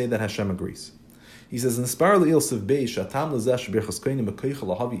bracha to say that Hashem agrees. He says, in Spar Le'il Siv Beish, Atam Lezesh Birchas Kohanim Mekaycha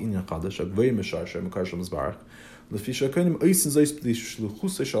Lahavi Inyan Chadash, Agvei Meshar Shem Mekar Shem Zbarach, Lefisha Kohanim Oisin Zeis B'li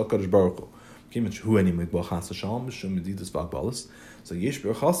Shluchusay Shal Kadosh Baruch Hu. So Yesh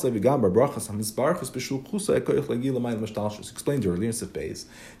Birchasay V'gam Bar Brachas HaMizbarachus B'shluchusay Koyach Lagi L'mayil Meshtalshus. Explained earlier in Sif Beis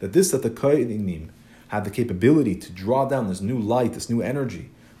that the Kohanim had the capability to draw down this new light, this new energy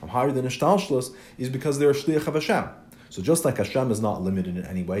from higher than Ishtalshus, is because they're a shliach of Hashem. So just like Hashem is not limited in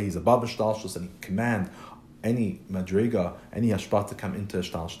any way, he's above Ishtalshus and he can command any madriga, any hashpah to come into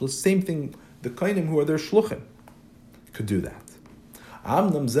Ishtalshus. Same thing, the Kohanim who are their shluchim could do that.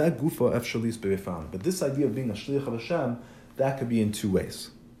 But this idea of being a shliach of Hashem, that could be in two ways.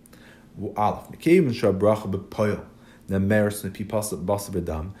 He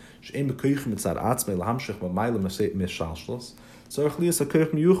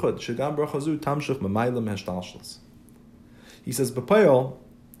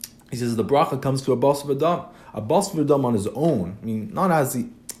says, the bracha comes to a bas v'dam. A bas v'dam on his own, I mean, not as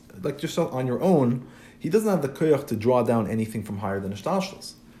like yourself on your own, he doesn't have the koyach to draw down anything from higher than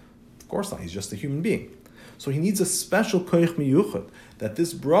ishtalshlos. Of course not, he's just a human being. So he needs a special koyach miyuchad, that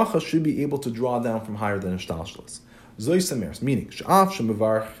this bracha should be able to draw down from higher than ishtalshlos. Zoy samers, meaning, she'af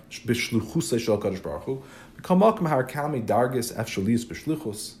she'mevarch b'shluchusay shel kadosh baruch hu, b'kamak mehar kami dargis ef shalius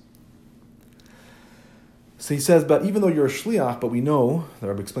b'shluchus. So he says, but even though you're a shliach, but we know, the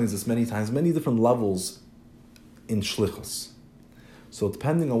Rebbe explains this many times, many different levels in shlichus. So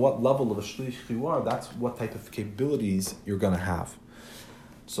depending on what level of a shlich you are, that's what type of capabilities you're going to have.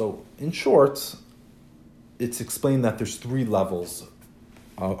 So in short, it's explained that there's three levels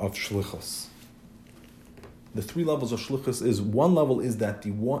of shlichus. the three levels of shlichus is, one level is that the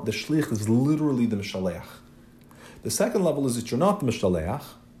shlich is literally the mishaleach. The second level is that you're not the mishaleach,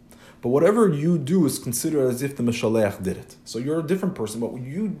 but whatever you do is considered as if the mishaleach did it. So you're a different person, but what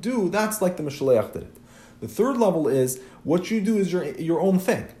you do, that's like the mishaleach did it. The third level is what you do is your own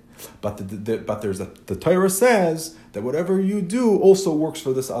thing. But the Torah says that whatever you do also works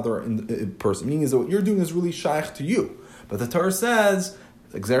for this other person. Meaning is that what you're doing is really shaykh to you. But the Torah says,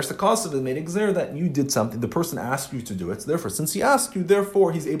 exer sekasav, it made exer that you did something. The person asked you to do it. So therefore, since he asked you,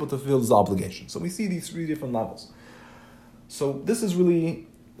 therefore he's able to fulfill his obligation. So we see these three different levels. So this is really,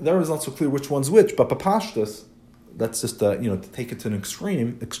 there is not so clear which one's which. But Parshas, that's just to take it to an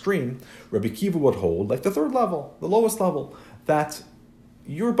extreme. Rabbi Kiva would hold like the third level, the lowest level, that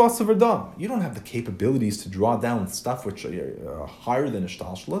you're basav v'dam. You don't have the capabilities to draw down stuff which are higher than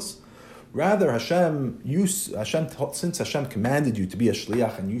ishtalshlus. Rather, since Hashem commanded you to be a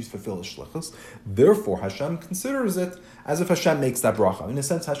shliach and you fulfill the shlichus, therefore Hashem considers it as if Hashem makes that bracha. In a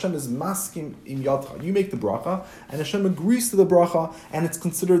sense, Hashem is maskim im yadcha. You make the bracha, and Hashem agrees to the bracha, and it's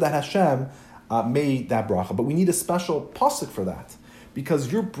considered that Hashem made that bracha. But we need a special pasuk for that,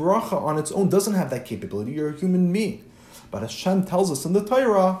 because your bracha on its own doesn't have that capability. You're a human being. But Hashem tells us in the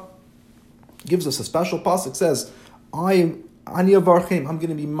Torah, gives us a special pasuk, says, I'm going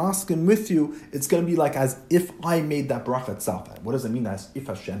to be masking with you. It's going to be like as if I made that bracha itself. What does it mean as if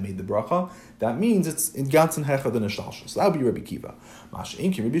Hashem made the bracha? That means it's in ganzen hechad and ishtalshus. So that would be Rabbi Kiva.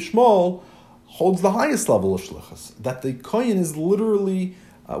 Masha'inki Rabbi Shmuel holds the highest level of shlichus, that the kohen is literally,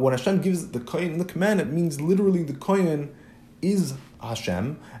 when Hashem gives the kohen the command, it means literally the kohen is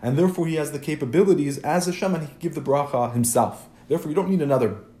Hashem, and therefore he has the capabilities as Hashem, and he can give the bracha himself. Therefore, you don't need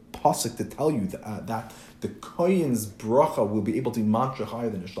another pasuk to tell you that the kohen's bracha will be able to be mantra higher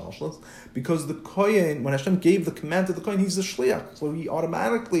than ishtalshlus, because the kohen, when Hashem gave the command to the kohen, he's a shliach, so he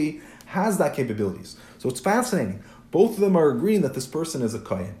automatically has that capabilities. So it's fascinating. Both of them are agreeing that this person is a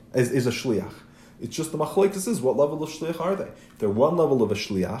kohen, is a shliach. It's just the machlokes is what level of shliach are they? If they're one level of a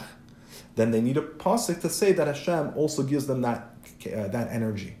shliach, then they need a pasuk to say that Hashem also gives them that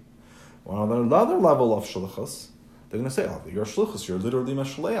energy. On another level of shlichus, they're going to say, "Oh, you're a shlichus, you're literally a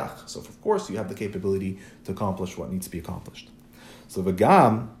shliach." So of course you have the capability to accomplish what needs to be accomplished. So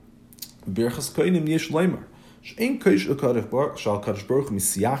v'gam birchas kohanim yesh leimer she'en koish u'karich shal kadosh baruch hu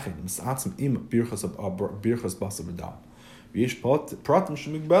misiyachin misatzim im birchas basav v'dam v'yesh pratim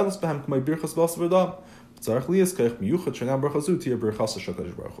shemigbalas b'hem k'may birchas basav v'dam. So by birchas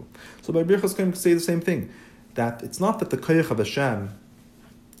kohanim say the same thing, that it's not that the koyach of Hashem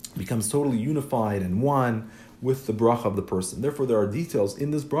becomes totally unified and one with the bracha of the person. Therefore, there are details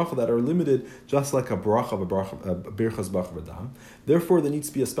in this bracha that are limited, just like a bracha of a birchas basav v'dam. Therefore, there needs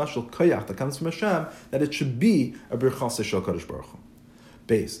to be a special koyach that comes from Hashem, that it should be a birchas shel kadosh baruch hu.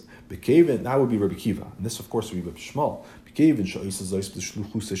 Base. That would be Rabbi Kiva, and this, of course, would be Rabbi Shmuel. Kevin shoyis zois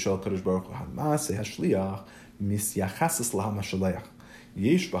b'shluchus shel kadosh baruch hu hamaseh hashliach misyachases laham hashaleach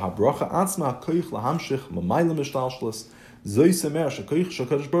yesh b'habracha atzma koich lahamshich mamayla mishtalshlis zois emer shekoich shel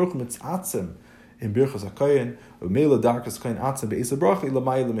kadosh baruch hu mitzatzem in birchas hakohen u'meila darkas kohen atzem be'esa bracha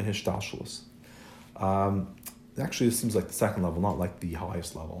lamayla mihishtalshlis. Actually, it seems like the second level, not like the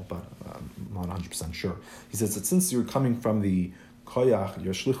highest level, but I'm not 100% sure. He says that since you're coming from the koyach,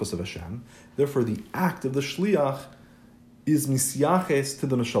 your shlichus of Hashem, therefore the act of the shliach is misyaches to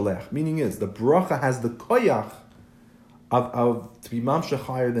the mishalech. Meaning is, the bracha has the koyach of to be mamshech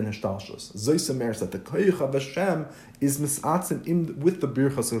higher than hishtalshus. Zoysemer, that the koyach of Hashem is misatzim with the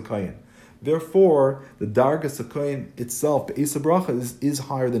birchas of kohen. Therefore, the dargas of kohen itself, be'esa bracha, is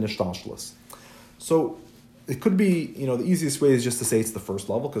higher than hishtalshus. So it could be, the easiest way is just to say it's the first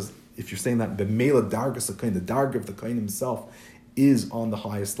level, because if you're saying that the mela dargas of kohen, the darga of the kohen himself, is on the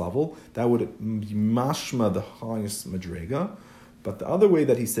highest level, that would be mashma, the highest madrega. But the other way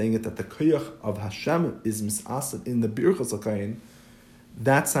that he's saying it, that the koyach of Hashem is misasad in the birchas HaKohen,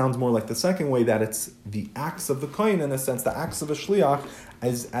 that sounds more like the second way, that it's the acts of the kohen, in a sense, the acts of a shliach,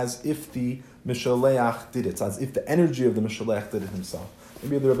 as if the mishaleach did it, so as if the energy of the mishaleach did it himself.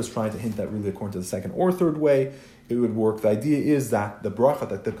 Maybe the Rebbe is trying to hint that really according to the second or third way, it would work. The idea is that the bracha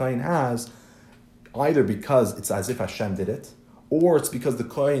that the kohen has, either because it's as if Hashem did it, or it's because the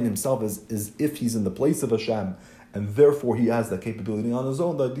kohen himself is if he's in the place of Hashem, and therefore he has that capability on his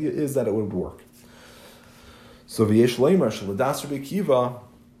own. The idea is that it would work. So v'yesh leimer sheladas Rabbi Kiva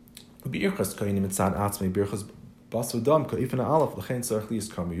birchas kohanim mitzad atzmei birchas basav v'dam ko'ifna aleph l'chein tzarich liyis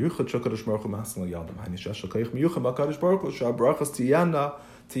kar miyuchad shel kadosh baruch hu masken l'yadam hanisha shel koich miyuchad b'kadosh baruch hu sha'brachas tiyana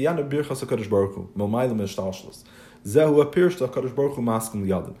birchas hakadosh baruch hu momayla mishtalshlos zehu apir shel kadosh baruch hu masken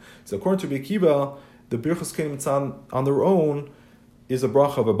l'yadam. So according to Rabbi Kiva, the birchas kohanim mitzad on their own is a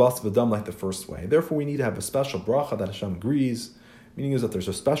bracha of a bas v'dam like the first way. Therefore, we need to have a special bracha that Hashem agrees. Meaning is that there's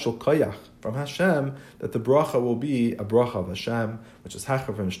a special koyach from Hashem that the bracha will be a bracha of Hashem, which is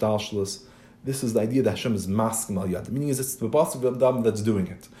hachav and shtalshlus. This is the idea that Hashem is masking al yad. Meaning is it's the bas v'dam that's doing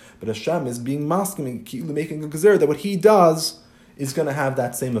it, but Hashem is being masking, making a gezer that what He does is going to have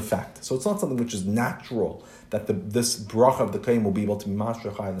that same effect. So it's not something which is natural that this bracha of the kohen will be able to be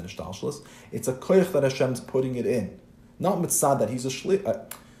mashra chayv and shtalshlus. It's a koyach that Hashem's putting it in, not mitzad that He's a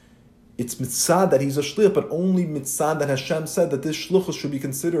shliach. It's mitzad that He's a shliach, but only mitzad that Hashem said that this shluchus should be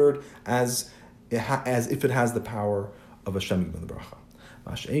considered as if it has the power of Hashem giving the bracha.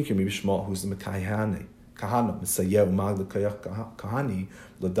 Masha'enkim Yishmael, who's the Kahana, Misayev Magla Koyach Kahani,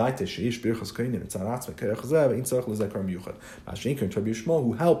 L'daite Sheish Birchas Kohanim, Tzaratzme Koyach Zev, Ein Tzarech L'Zekar Miyuchad. Masha'enkim Rabbi Yishmael,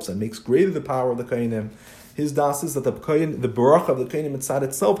 who helps and makes greater the power of the Kohanim. His das is that the bracha of the Kohanim mitzad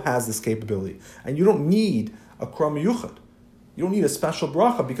itself has this capability, and you don't need a Kram Miyuchad. You don't need a special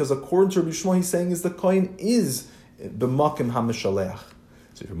bracha because according to Rabbi Yishmael, he's saying is the kohen is b'makim ha'mishaleach.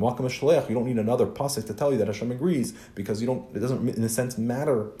 So if you're makim ha'mishaleach, you don't need another pasuk to tell you that Hashem agrees because it doesn't in a sense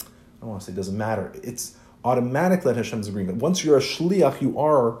matter. I don't want to say it doesn't matter. It's automatic that Hashem's agreement. Once you're a shliach, you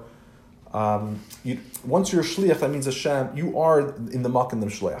are. Once you're a shliach, that means Hashem. You are in the makim the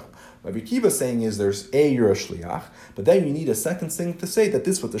shliach. Rabbi Kiva is saying is you're a shliach, but then you need a second thing to say that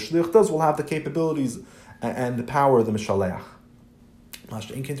this what the shliach does will have the capabilities and the power of the mishaleach. Once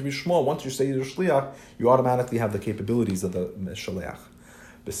you say you're shliach, you automatically have the capabilities of the shaliach.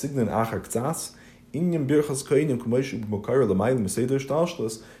 Besignan achar k'tzas, inyam birchas koinim kumosh ub'mokar l'maylim meseder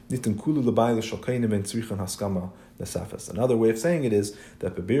shtalshlos nitin kulu l'bayla shal koinim en tzrichan haskama nesafes. Another way of saying it is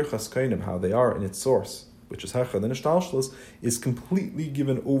that bebirchas koinim, how they are in its source, which is hechad and shtalshlos, is completely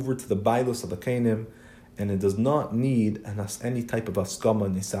given over to the bailus of the koinim, and it does not need any type of haskama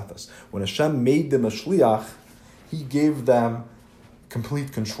nesafes. When Hashem made them a shliach, He gave them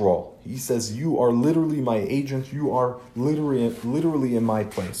complete control. He says, you are literally my agent, you are literally in my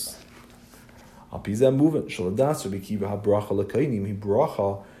place. Al pi zeh muven, shaladas Rabbi Kiva ha-bracha l'kohanim, hi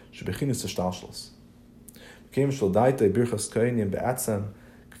bracha shebechinus hashtalshlos. V'keim shaladaita birchas kohanim be'atzem,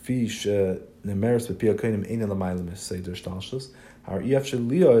 kfi shenemeres b'pi ha-kohanim ein l'maylim seder hashtalshlos, har ef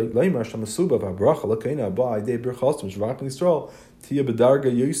sheliyah leimer shamasuba ha-bracha l'kohanim haba idei birchastim shvachim Yisrael, tia bedarga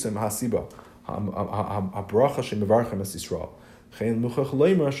yosem hasiba, ha-bracha shemevarchem es Yisrael. He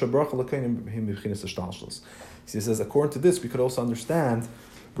says, according to this, we could also understand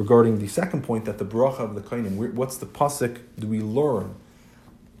regarding the second point that the bracha of the kohanim, what's the pasuk do we learn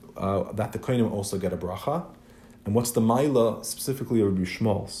that the kohanim also get a bracha, and what's the maila specifically of Rabbi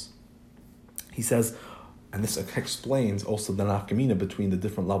Yishmael's? He says, and this explains also the nafkamina between the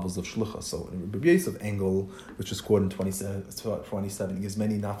different levels of shlucha. So in Rabbi Yosef angle, which is quoted in 27, he gives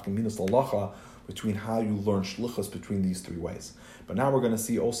many nafkaminas l'alacha between how you learn shluchas between these three ways. But now we're going to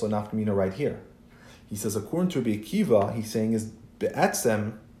see also nafkamina right here. He says, according to Rabbi Akiva, he's saying is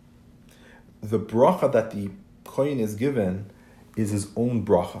be'etzem, the bracha that the kohen is given is his own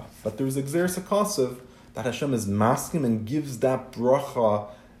bracha. But there's a gzeres hakasiv that Hashem is masking and gives that bracha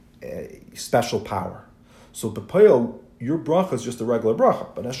a special power. So b'poyel, your bracha is just a regular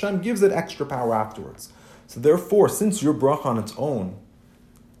bracha, but Hashem gives it extra power afterwards. So therefore, since your bracha on its own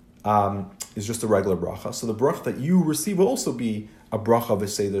is just a regular bracha, so the bracha that you receive will also be a bracha of a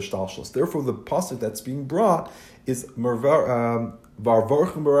seder shtalshlos. Therefore, the pasuk that's being brought is varvorchem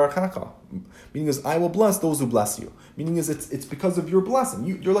b'rachacha, meaning is I will bless those who bless you. Meaning is it's because of your blessing.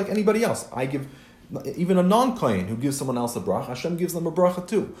 You're like anybody else. I give. Even a non-kohen who gives someone else a bracha, Hashem gives them a bracha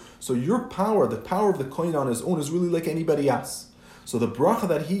too. So your power, the power of the kohen on his own, is really like anybody else. So the bracha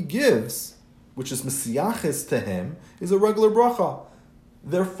that he gives, which is mesiaches to him, is a regular bracha.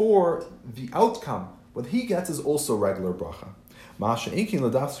 Therefore, the outcome, what he gets, is also regular bracha. But according to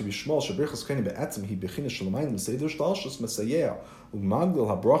Rabbi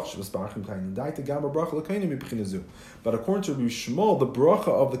Yishmael, the bracha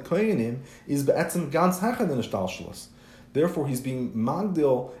of the kohanim is be'etzem ganz hechad in shtalshlos. Therefore, he's being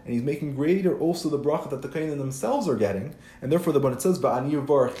magdil and he's making greater also the bracha that the kohanim themselves are getting. And therefore, when it says ba'ani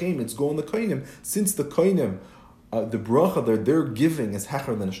varachem, it's going the kohanim, since the kohanim, the bracha they're giving is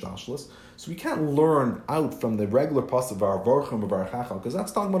hechad in shtalshlos. So we can't learn out from the regular pasuk of our varchim of our chachal, because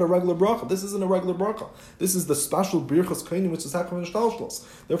that's talking about a regular bracha. This isn't a regular bracha. This is the special birchas kohanim, which is hechad and shtalshlos.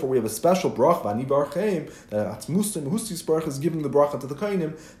 Therefore, we have a special bracha v'ani barchem that atzmustim hustis bracha is giving the bracha to the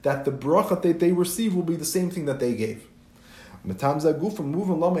kohanim, that the bracha that they receive will be the same thing that they gave. Metam zeh from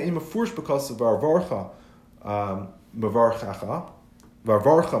moving lama in mafurish because of our varcha mevarchacha.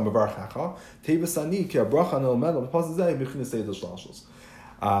 Varvarcha mevarchacha tevasani ki bracha ne'omed l'pasuk zeh b'chinas seder shtalshlos.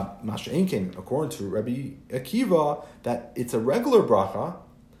 Masha'enkin, according to Rabbi Akiva, that it's a regular bracha,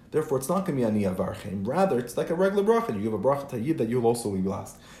 therefore it's not going to be ani avarchem. Rather, it's like a regular bracha. You give a bracha to Yid that you'll also be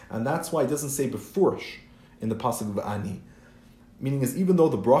blessed. And that's why it doesn't say befurish in the pasuk of ani. Meaning is, even though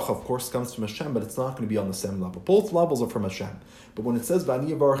the bracha, of course, comes from Hashem, but it's not going to be on the same level. Both levels are from Hashem. But when it says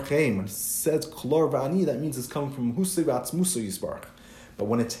v'ani avarchem, when it says klor v'ani, that means it's coming from husei v'atzmuso yisbarach. But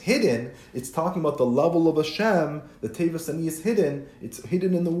when it's hidden, it's talking about the level of Hashem. The Tevis Ani is hidden. It's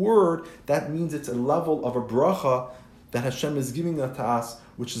hidden in the word. That means it's a level of a bracha that Hashem is giving that to us,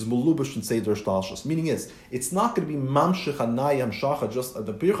 which is mulubush and seder shtalshus. Meaning is, it's not going to be mamshich anai hamshacha. Just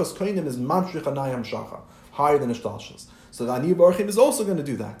the Birchas Kohanim is mamshich anai hamshacha, higher than shtalshus. So the Ani Baruchim is also going to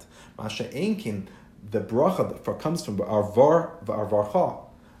do that. Masha Enkin, the bracha that comes from Arvarcha,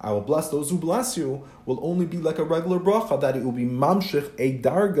 I will bless those who bless you, will only be like a regular bracha, that it will be mamshich, a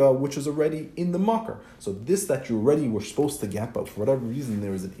darga, which is already in the makar. So this that you already were supposed to get, but for whatever reason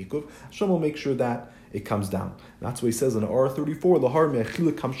there is an ikuv, Hashem will make sure that it comes down. That's what he says in R34,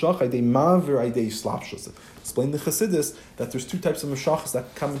 explain the Chassidus that there's two types of mashachas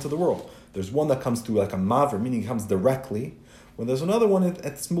that come into the world. There's one that comes through like a maver, meaning it comes directly, when there's another one,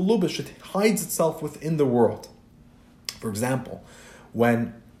 it's mulubish, it hides itself within the world. For example,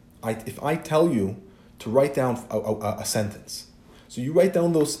 if I tell you to write down a sentence, so you write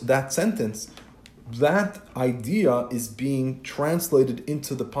down that sentence, that idea is being translated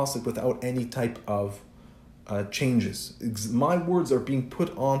into the pasuk without any type of changes. My words are being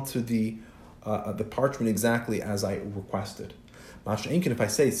put onto the parchment exactly as I requested. Masha'inkin, if I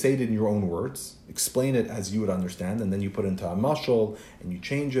say it in your own words, explain it as you would understand, and then you put it into a mashal and you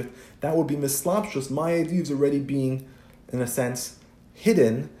change it, that would be mislapshus. My idea is already being, in a sense,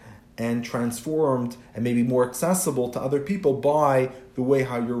 hidden and transformed and maybe more accessible to other people by the way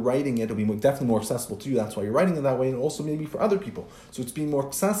how you're writing it. It'll be definitely more accessible to you. That's why you're writing it that way, and also maybe for other people. So it's being more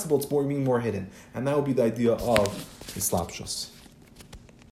accessible, it's being more hidden. And that would be the idea of Islapshus.